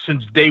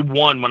since day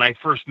one, when I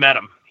first met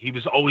him, he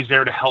was always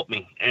there to help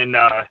me. And,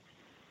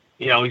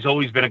 he's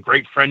always been a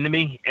great friend to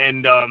me.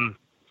 And,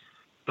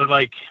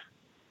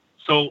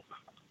 so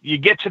you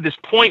get to this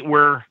point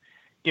where,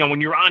 when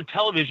you're on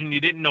television,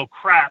 you didn't know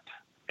crap.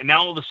 And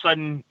now all of a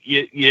sudden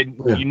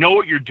you know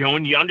what you're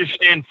doing, you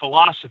understand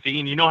philosophy,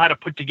 and you know how to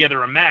put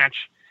together a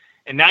match,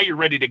 and now you're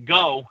ready to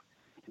go.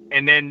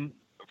 And then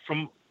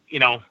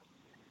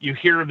you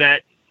hear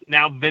that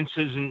now Vince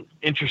isn't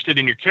interested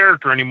in your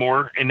character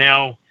anymore, and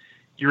now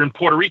you're in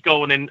Puerto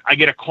Rico. And then I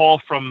get a call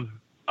from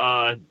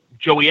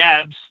Joey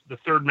Abs, the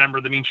third member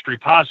of the Mean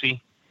Street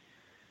Posse.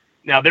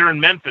 Now they're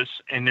in Memphis,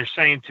 and they're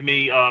saying to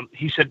me,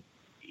 he said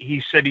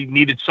he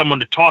needed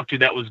someone to talk to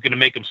that was going to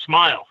make him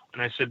smile.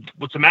 And I said,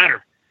 "What's the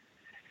matter?"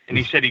 And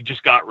he said he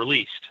just got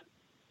released.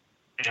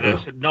 And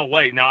I said, "No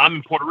way." Now I'm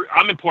in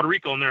Puerto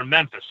Rico and they're in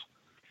Memphis.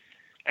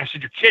 I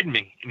said, "You're kidding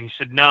me." And he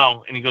said,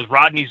 "No." And he goes,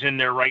 "Rodney's in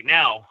there right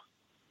now."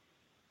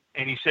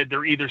 And he said,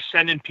 "They're either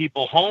sending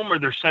people home or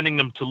they're sending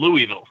them to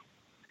Louisville."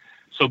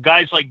 So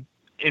guys like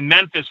in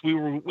Memphis, we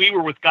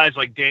were with guys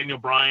like Daniel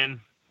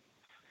Bryan,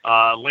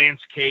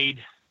 Lance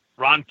Cade,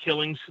 Ron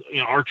Killings,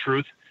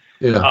 R-Truth.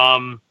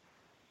 Yeah.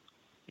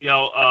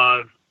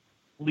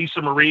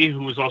 Lisa Marie,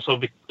 who was also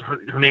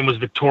her name was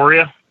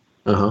Victoria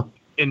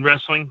in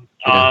wrestling.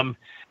 Yeah.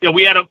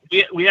 We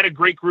had a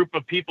great group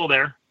of people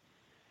there,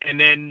 and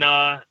then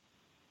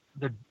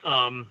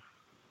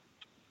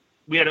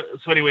we had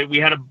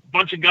a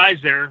bunch of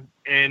guys there,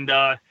 and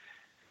a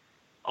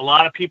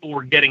lot of people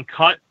were getting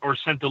cut or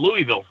sent to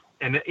Louisville.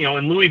 And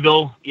in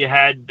Louisville, you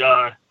had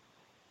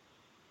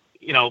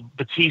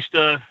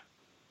Batista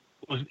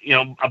was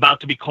about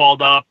to be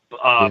called up,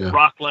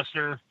 Brock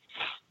Lesnar.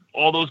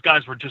 All those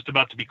guys were just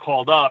about to be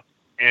called up,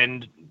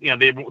 and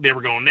they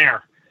were going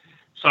there.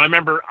 So I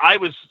remember I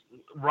was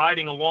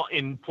riding along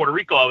in Puerto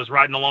Rico. I was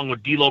riding along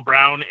with D'Lo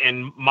Brown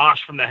and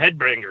Mosh from the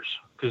Headbangers,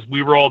 because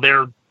we were all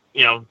there,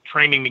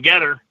 training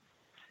together,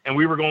 and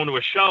we were going to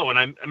a show. And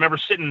I remember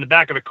sitting in the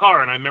back of the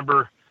car, and I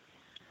remember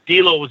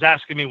D'Lo was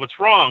asking me what's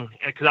wrong,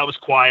 because I was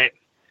quiet.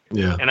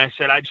 Yeah. And I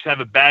said, "I just have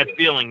a bad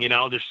feeling,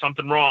 there's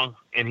something wrong."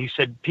 And he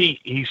said, "Pete,"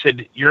 he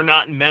said, "you're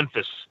not in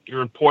Memphis.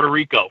 You're in Puerto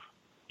Rico.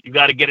 You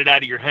got to get it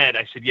out of your head."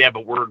 I said, "Yeah,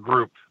 but we're a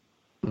group.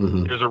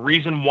 Mm-hmm. There's a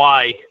reason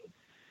why."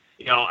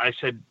 I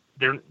said,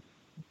 if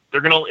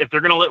they're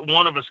gonna let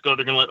one of us go,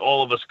 they're gonna let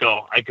all of us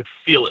go. I could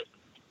feel it.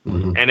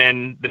 Mm-hmm.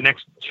 And then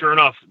sure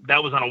enough,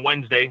 that was on a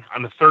Wednesday.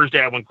 On the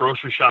Thursday, I went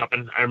grocery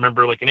shopping. I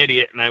remember like an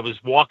idiot, and I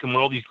was walking with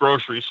all these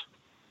groceries.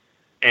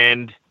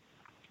 And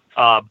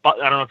I don't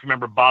know if you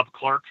remember Bob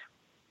Clark,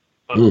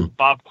 but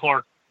Bob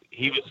Clark,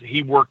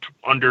 he worked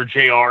under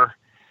JR.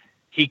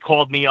 He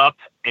called me up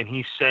and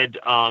he said,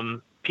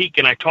 "Pete,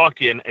 can I talk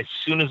to you?" And as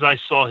soon as I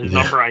saw his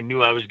number, I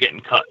knew I was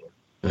getting cut.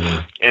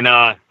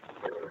 And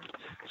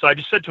so I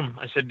just said to him,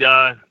 I said,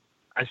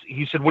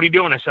 he said, "What are you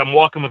doing?" I said, "I'm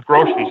walking with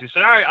groceries." He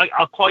said, "All right,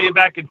 I'll call you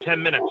back in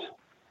 10 minutes.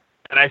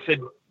 And I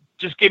said,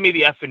 "Just give me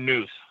the effing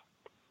news."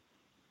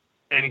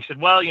 And he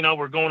said, "Well,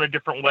 we're going a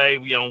different way.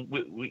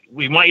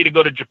 We want you to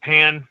go to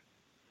Japan.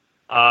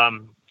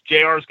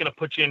 JR is going to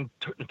put you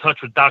in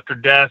touch with Dr.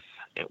 Death,"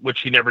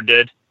 which he never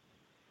did.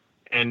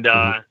 And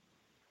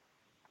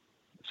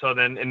so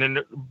then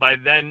by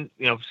then,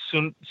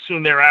 soon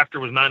thereafter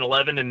was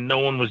 9/11, and no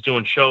one was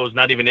doing shows,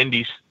 not even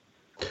indies.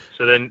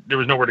 So then there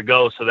was nowhere to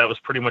go. So that was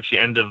pretty much the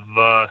end of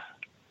my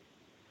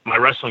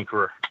wrestling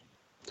career.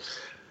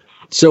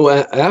 So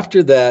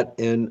after that,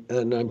 and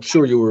I'm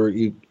sure you were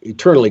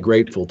eternally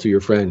grateful to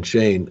your friend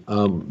Shane,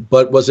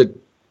 but was it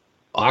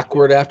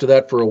awkward after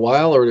that for a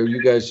while, or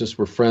you guys just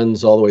were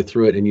friends all the way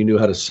through it and you knew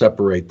how to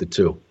separate the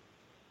two?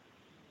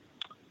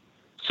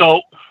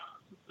 So,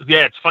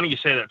 yeah, it's funny you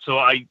say that. So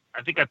I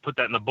think I put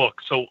that in the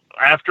book. So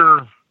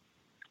after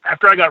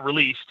I got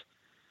released,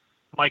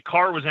 my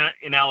car was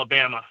in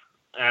Alabama.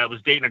 I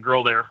was dating a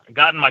girl there. I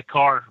got in my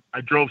car.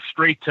 I drove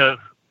straight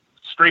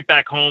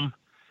back home,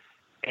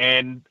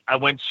 and I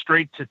went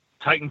straight to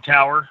Titan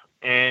Tower.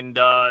 And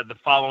the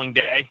following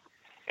day,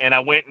 and I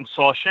went and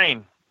saw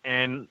Shane.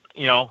 And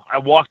I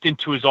walked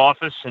into his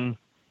office, and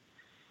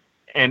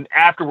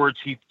afterwards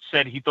he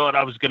said he thought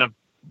I was gonna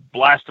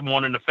blast him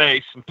one in the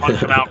face and punch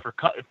him out for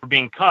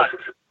being cut.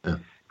 Yeah.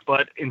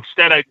 But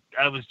instead, I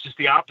was just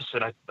the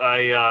opposite.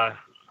 I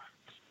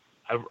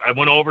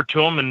went over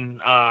to him,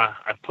 and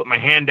I put my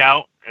hand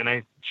out, and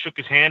I shook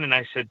his hand, and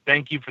I said,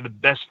 "Thank you for the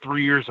best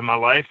 3 years of my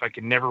life. I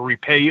can never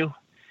repay you."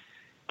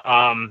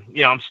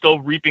 I'm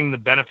still reaping the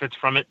benefits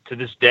from it to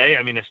this day.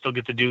 I mean, I still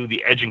get to do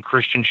the Edge and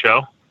Christian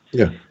show.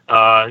 Yeah.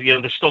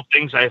 There's still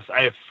things I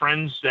have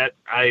friends that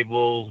I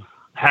will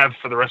have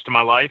for the rest of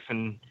my life.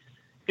 And,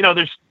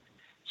 there's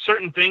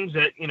certain things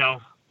that,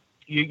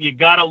 you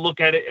got to look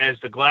at it as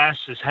the glass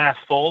is half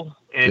full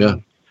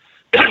and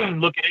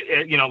look at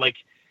it, like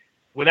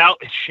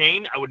without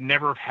Shane, I would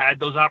never have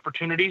had those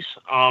opportunities.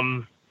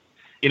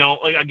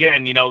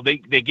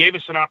 They gave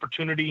us an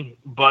opportunity,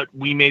 but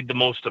we made the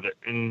most of it.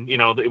 And,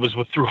 it was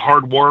through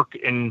hard work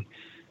and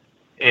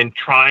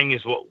trying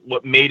is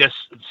what made us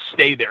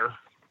stay there.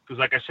 Because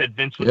like I said,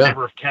 Vince would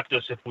never have kept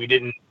us if we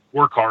didn't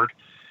work hard.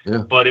 Yeah.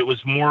 But it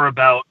was more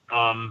about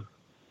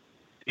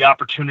the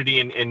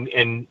opportunity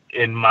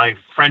and my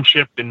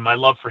friendship and my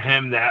love for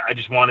him that I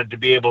just wanted to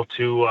be able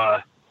to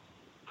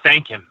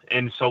thank him.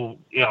 And so,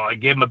 I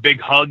gave him a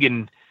big hug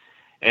and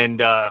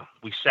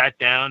we sat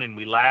down and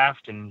we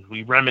laughed and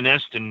we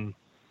reminisced and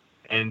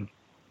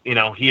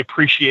he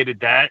appreciated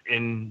that.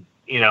 And,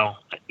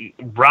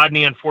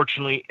 Rodney,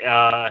 unfortunately,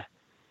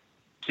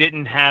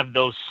 didn't have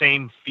those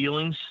same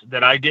feelings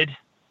that I did.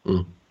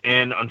 Mm.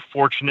 And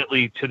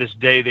unfortunately to this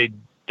day, they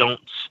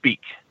don't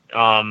speak.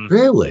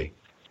 Really?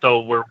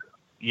 So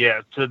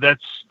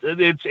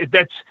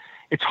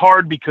it's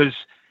hard because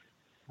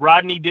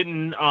Rodney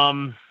didn't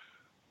want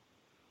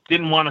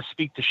to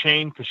speak to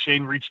Shane because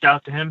Shane reached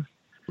out to him.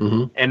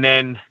 Mm-hmm. And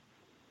then,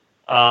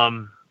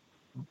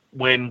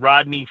 when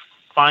Rodney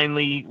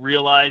finally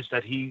realized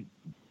that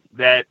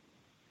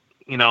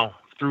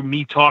through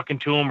me talking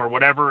to him or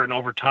whatever, and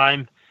over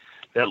time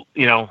that,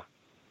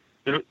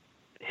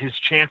 his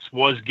chance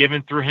was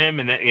given through him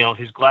and that,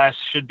 his glass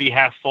should be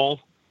half full.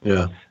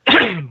 Yeah.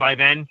 By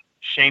then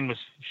Shane's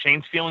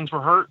feelings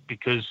were hurt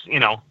because,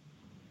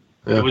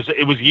 it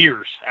was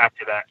years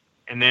after that.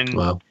 And then,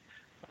 wow.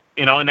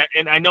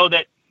 And I know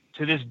that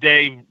to this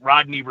day,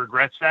 Rodney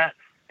regrets that.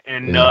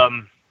 And,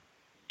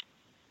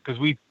 cause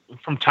we,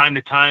 from time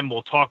to time,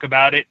 we'll talk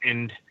about it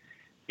and,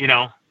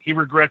 he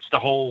regrets the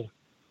whole,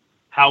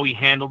 how he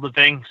handled the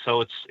thing.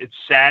 So it's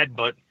sad,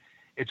 but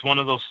it's one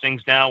of those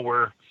things now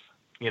where,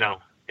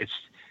 it's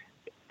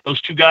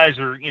those two guys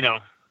are,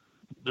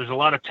 there's a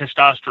lot of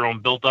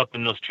testosterone built up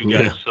in those two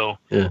guys. So,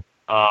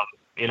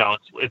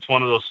 it's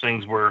one of those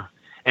things where,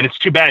 and it's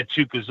too bad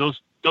too, cause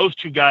those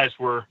two guys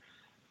were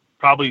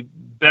probably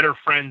better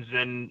friends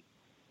than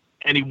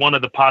any one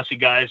of the posse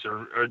guys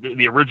or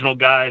the original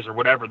guys or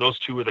whatever. Those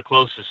two were the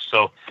closest.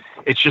 So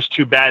it's just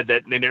too bad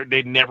that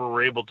they never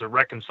were able to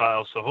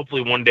reconcile. So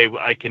hopefully one day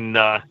I can,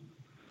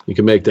 you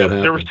can make that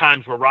happen. There was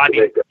times where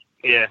Rodney,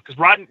 cause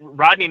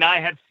Rodney and I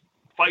had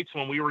fights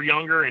when we were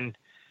younger and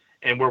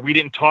where we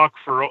didn't talk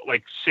for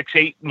like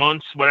 6-8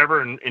 months,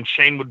 whatever. And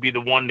Shane would be the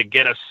one to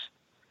get us.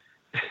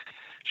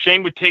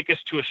 Shane would take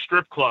us to a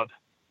strip club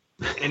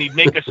and he'd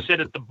make us sit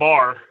at the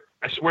bar.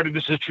 I swear to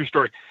this is a true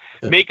story.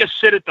 Make us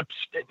sit at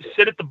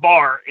the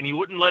bar, and he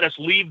wouldn't let us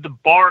leave the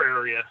bar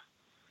area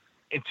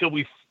until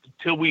he'd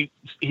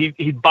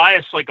buy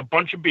us like a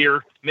bunch of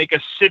beer, make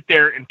us sit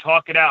there and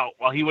talk it out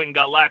while he went and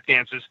got lap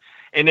dances,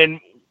 and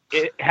then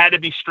it had to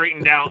be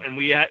straightened out, and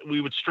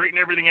we would straighten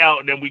everything out,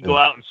 and then we'd go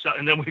out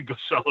and then we'd go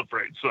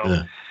celebrate.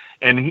 So,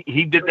 and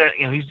he did that.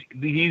 He's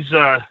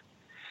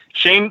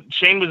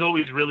Shane was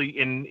always really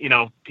in.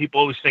 People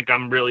always think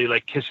I'm really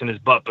like kissing his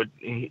butt, but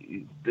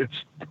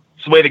it's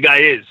the way the guy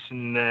is,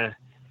 and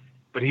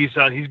but he's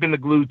been the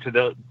glue to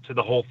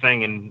the whole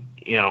thing, and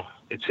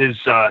it's his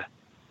the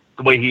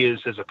way he is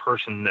as a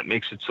person that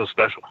makes it so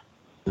special.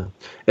 Yeah.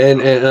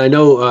 And I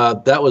know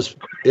that was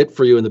it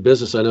for you in the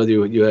business. I know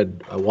you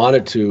had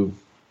wanted to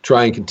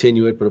try and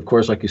continue it, but of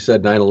course, like you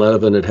said,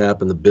 9/11 had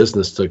happened. The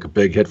business took a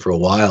big hit for a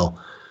while,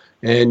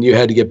 and you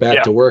had to get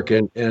back to work.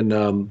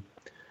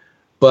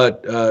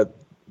 But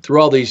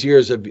through all these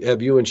years,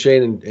 have you and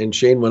Shane and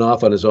Shane went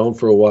off on his own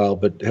for a while?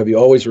 But have you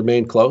always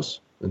remained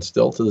close and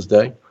still to this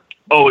day?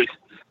 Always.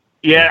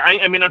 Yeah,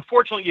 I mean,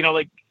 unfortunately,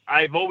 like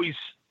I've always,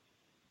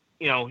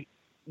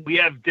 we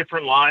have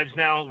different lives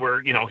now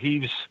where,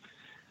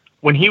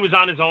 when he was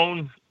on his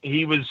own,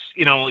 he was,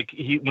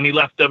 when he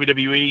left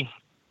WWE,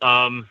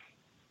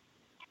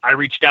 I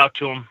reached out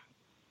to him,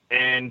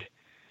 and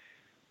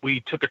we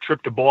took a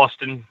trip to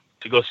Boston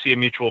to go see a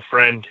mutual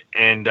friend,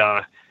 and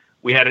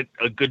we had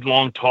a good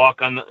long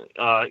talk on the.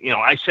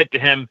 I said to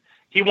him,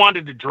 he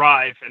wanted to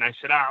drive, and I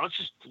said,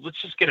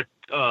 let's just get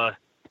a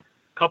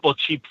couple of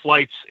cheap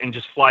flights and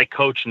just fly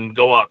coach and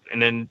go up,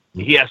 and then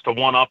he has to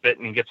one up it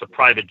and he gets a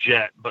private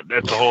jet, but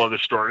that's a whole other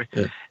story.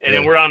 Yeah. And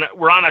then we're on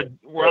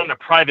a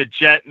private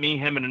jet, me,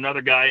 him, and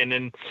another guy, and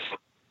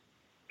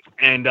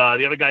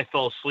the other guy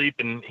fell asleep,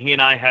 and he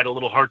and I had a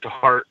little heart to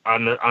heart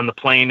on the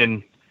plane,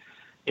 and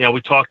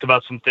we talked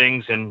about some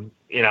things, and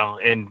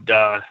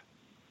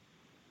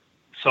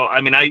so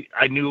I mean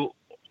I knew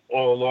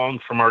all along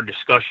from our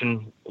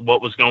discussion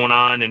what was going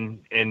on, and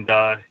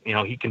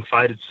he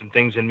confided some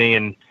things in me,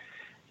 and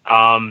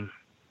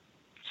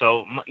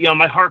so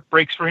my heart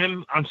breaks for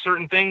him on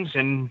certain things,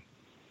 and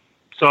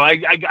so I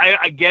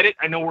get it.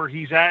 I know where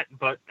he's at,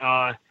 but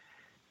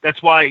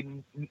that's why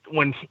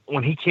when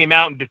he came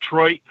out in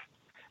Detroit,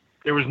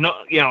 there was no,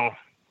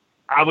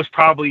 I was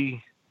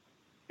probably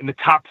in the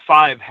top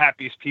 5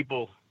 happiest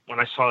people when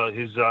I saw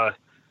his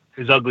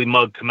ugly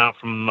mug come out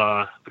from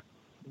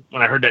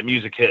when I heard that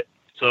music hit.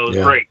 So it was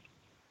great.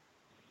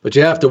 But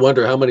you have to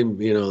wonder how many,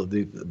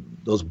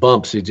 those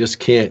bumps, he just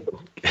can't.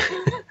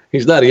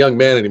 He's not a young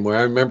man anymore.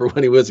 I remember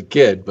when he was a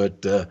kid,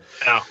 but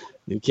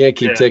you can't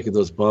keep taking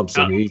those bumps.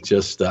 And he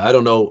just, I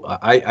don't know.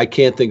 I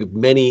can't think of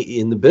many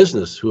in the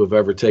business who have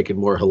ever taken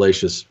more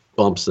hellacious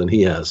bumps than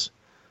he has.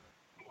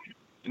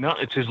 No,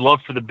 it's his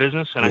love for the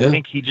business. And I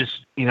think he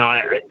just,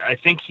 I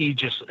think he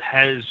just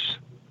has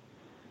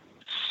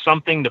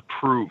something to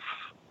prove.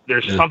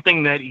 There's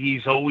something that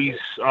he's always,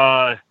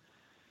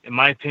 in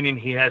my opinion,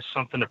 he has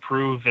something to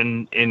prove.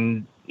 And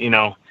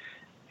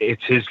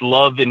it's his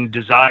love and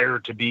desire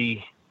to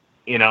be,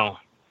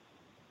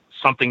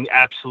 something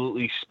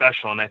absolutely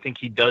special, and I think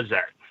he does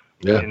that.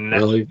 Yeah, and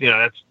that's, really?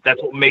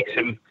 That's what makes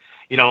him,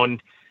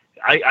 and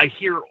I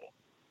hear,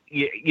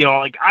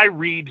 like I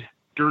read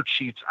dirt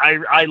sheets,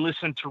 I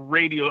listen to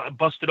radio, I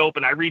bust it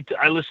open, I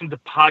listen to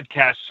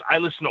podcasts, I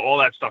listen to all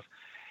that stuff,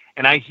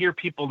 and I hear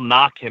people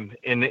knock him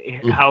and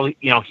how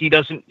he's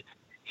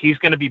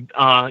going to be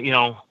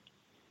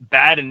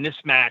bad in this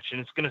match, and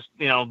it's going to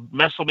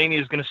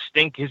WrestleMania is going to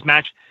stink his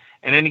match.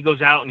 And then he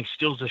goes out and he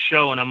steals the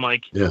show, and I'm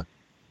like,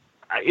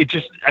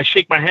 I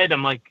shake my head.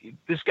 I'm like,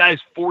 this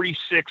guy's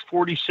 46,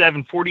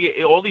 47,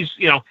 48, all these,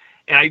 and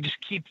I just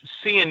keep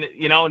seeing,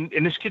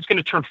 and this kid's going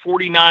to turn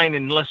 49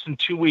 in less than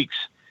 2 weeks.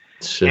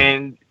 Shit.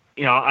 And,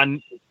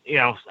 on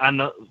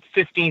the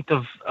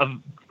 15th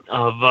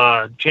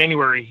of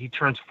January, he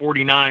turns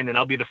 49, and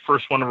I'll be the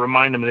first one to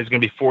remind him that he's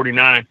going to be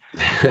 49.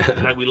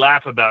 And we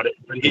laugh about it.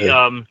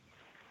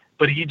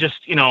 But he just,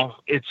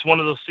 it's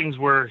one of those things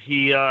where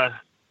he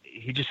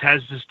just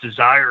has this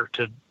desire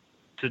to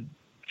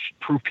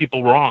prove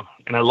people wrong,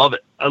 and I love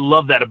it. I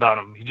love that about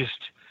him. He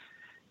just,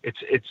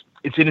 it's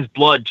in his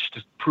blood just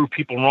to prove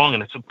people wrong,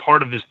 and it's a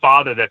part of his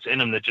father that's in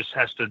him that just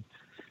has to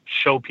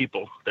show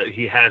people that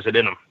he has it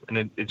in him,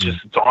 and it's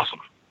awesome.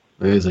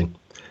 Amazing.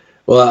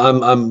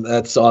 Well,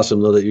 that's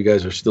awesome though that you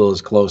guys are still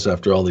as close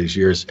after all these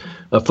years,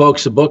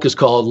 folks. The book is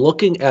called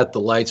 "Looking at the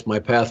Lights: My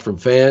Path from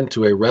Fan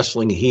to a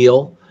Wrestling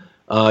Heel."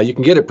 You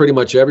can get it pretty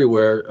much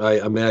everywhere, I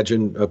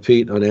imagine,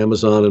 Pete, on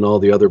Amazon and all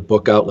the other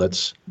book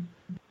outlets.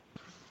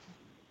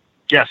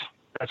 Yes,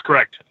 that's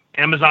correct.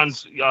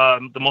 Amazon's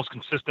the most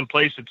consistent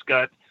place. It's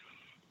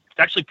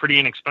actually pretty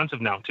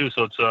inexpensive now too,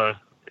 so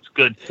it's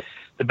good.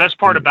 The best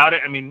part about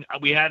it, I mean,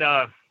 we had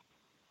I've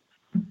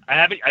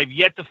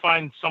yet to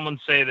find someone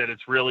say that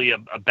it's really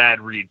a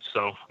bad read.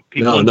 So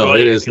people enjoy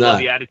it is not.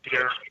 The Attitude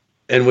Era.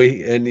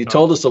 And you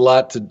told us a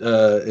lot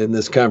in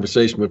this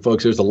conversation, but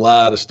folks, there's a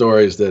lot of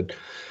stories that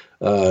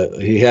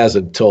he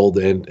hasn't told,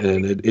 and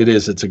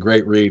it's a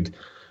great read.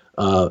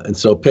 And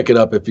so pick it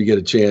up if you get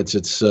a chance.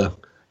 It's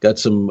got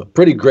some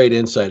pretty great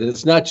insight, and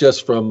it's not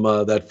just from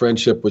that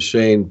friendship with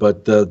Shane,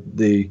 but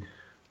the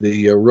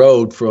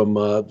road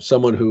from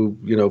someone who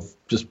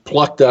just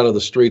plucked out of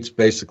the streets,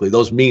 basically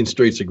those mean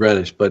streets of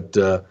Greenwich, but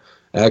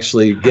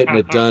actually getting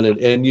it done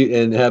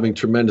and having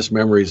tremendous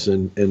memories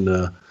with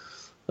the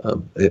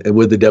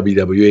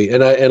WWE,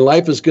 and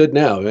life is good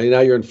now. I mean,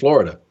 now you're in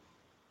Florida.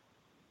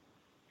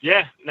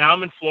 Yeah, now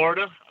I'm in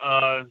Florida.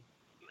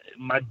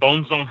 My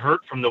bones don't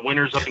hurt from the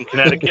winters up in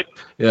Connecticut.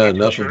 Yeah,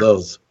 enough of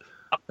those.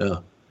 Yeah.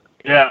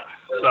 Yeah.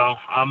 So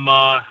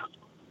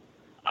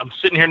I'm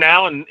sitting here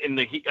now in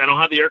the heat. I don't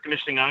have the air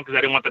conditioning on because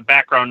I didn't want the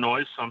background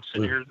noise. So I'm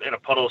sitting here in a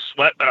puddle of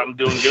sweat, but I'm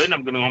doing good.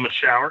 I'm going to go home and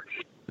shower.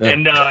 Yeah.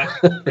 And I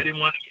didn't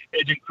want to get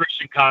edgy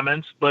Christian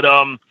comments, but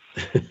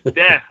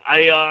yeah,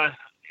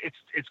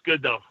 it's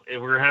good though.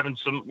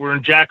 We're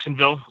in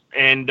Jacksonville,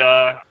 and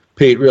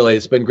Pete, really,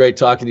 it's been great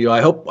talking to you.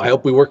 I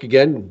hope we work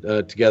again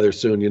together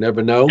soon. You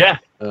never know. Yeah.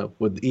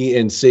 With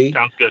ENC.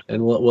 Sounds good.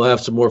 And we'll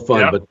have some more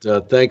fun. Yep.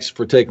 But thanks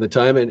for taking the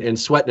time and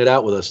sweating it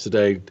out with us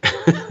today.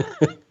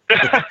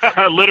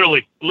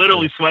 literally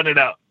sweating it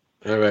out.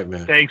 All right,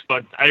 man. Thanks,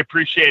 bud. I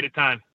appreciate it. Time.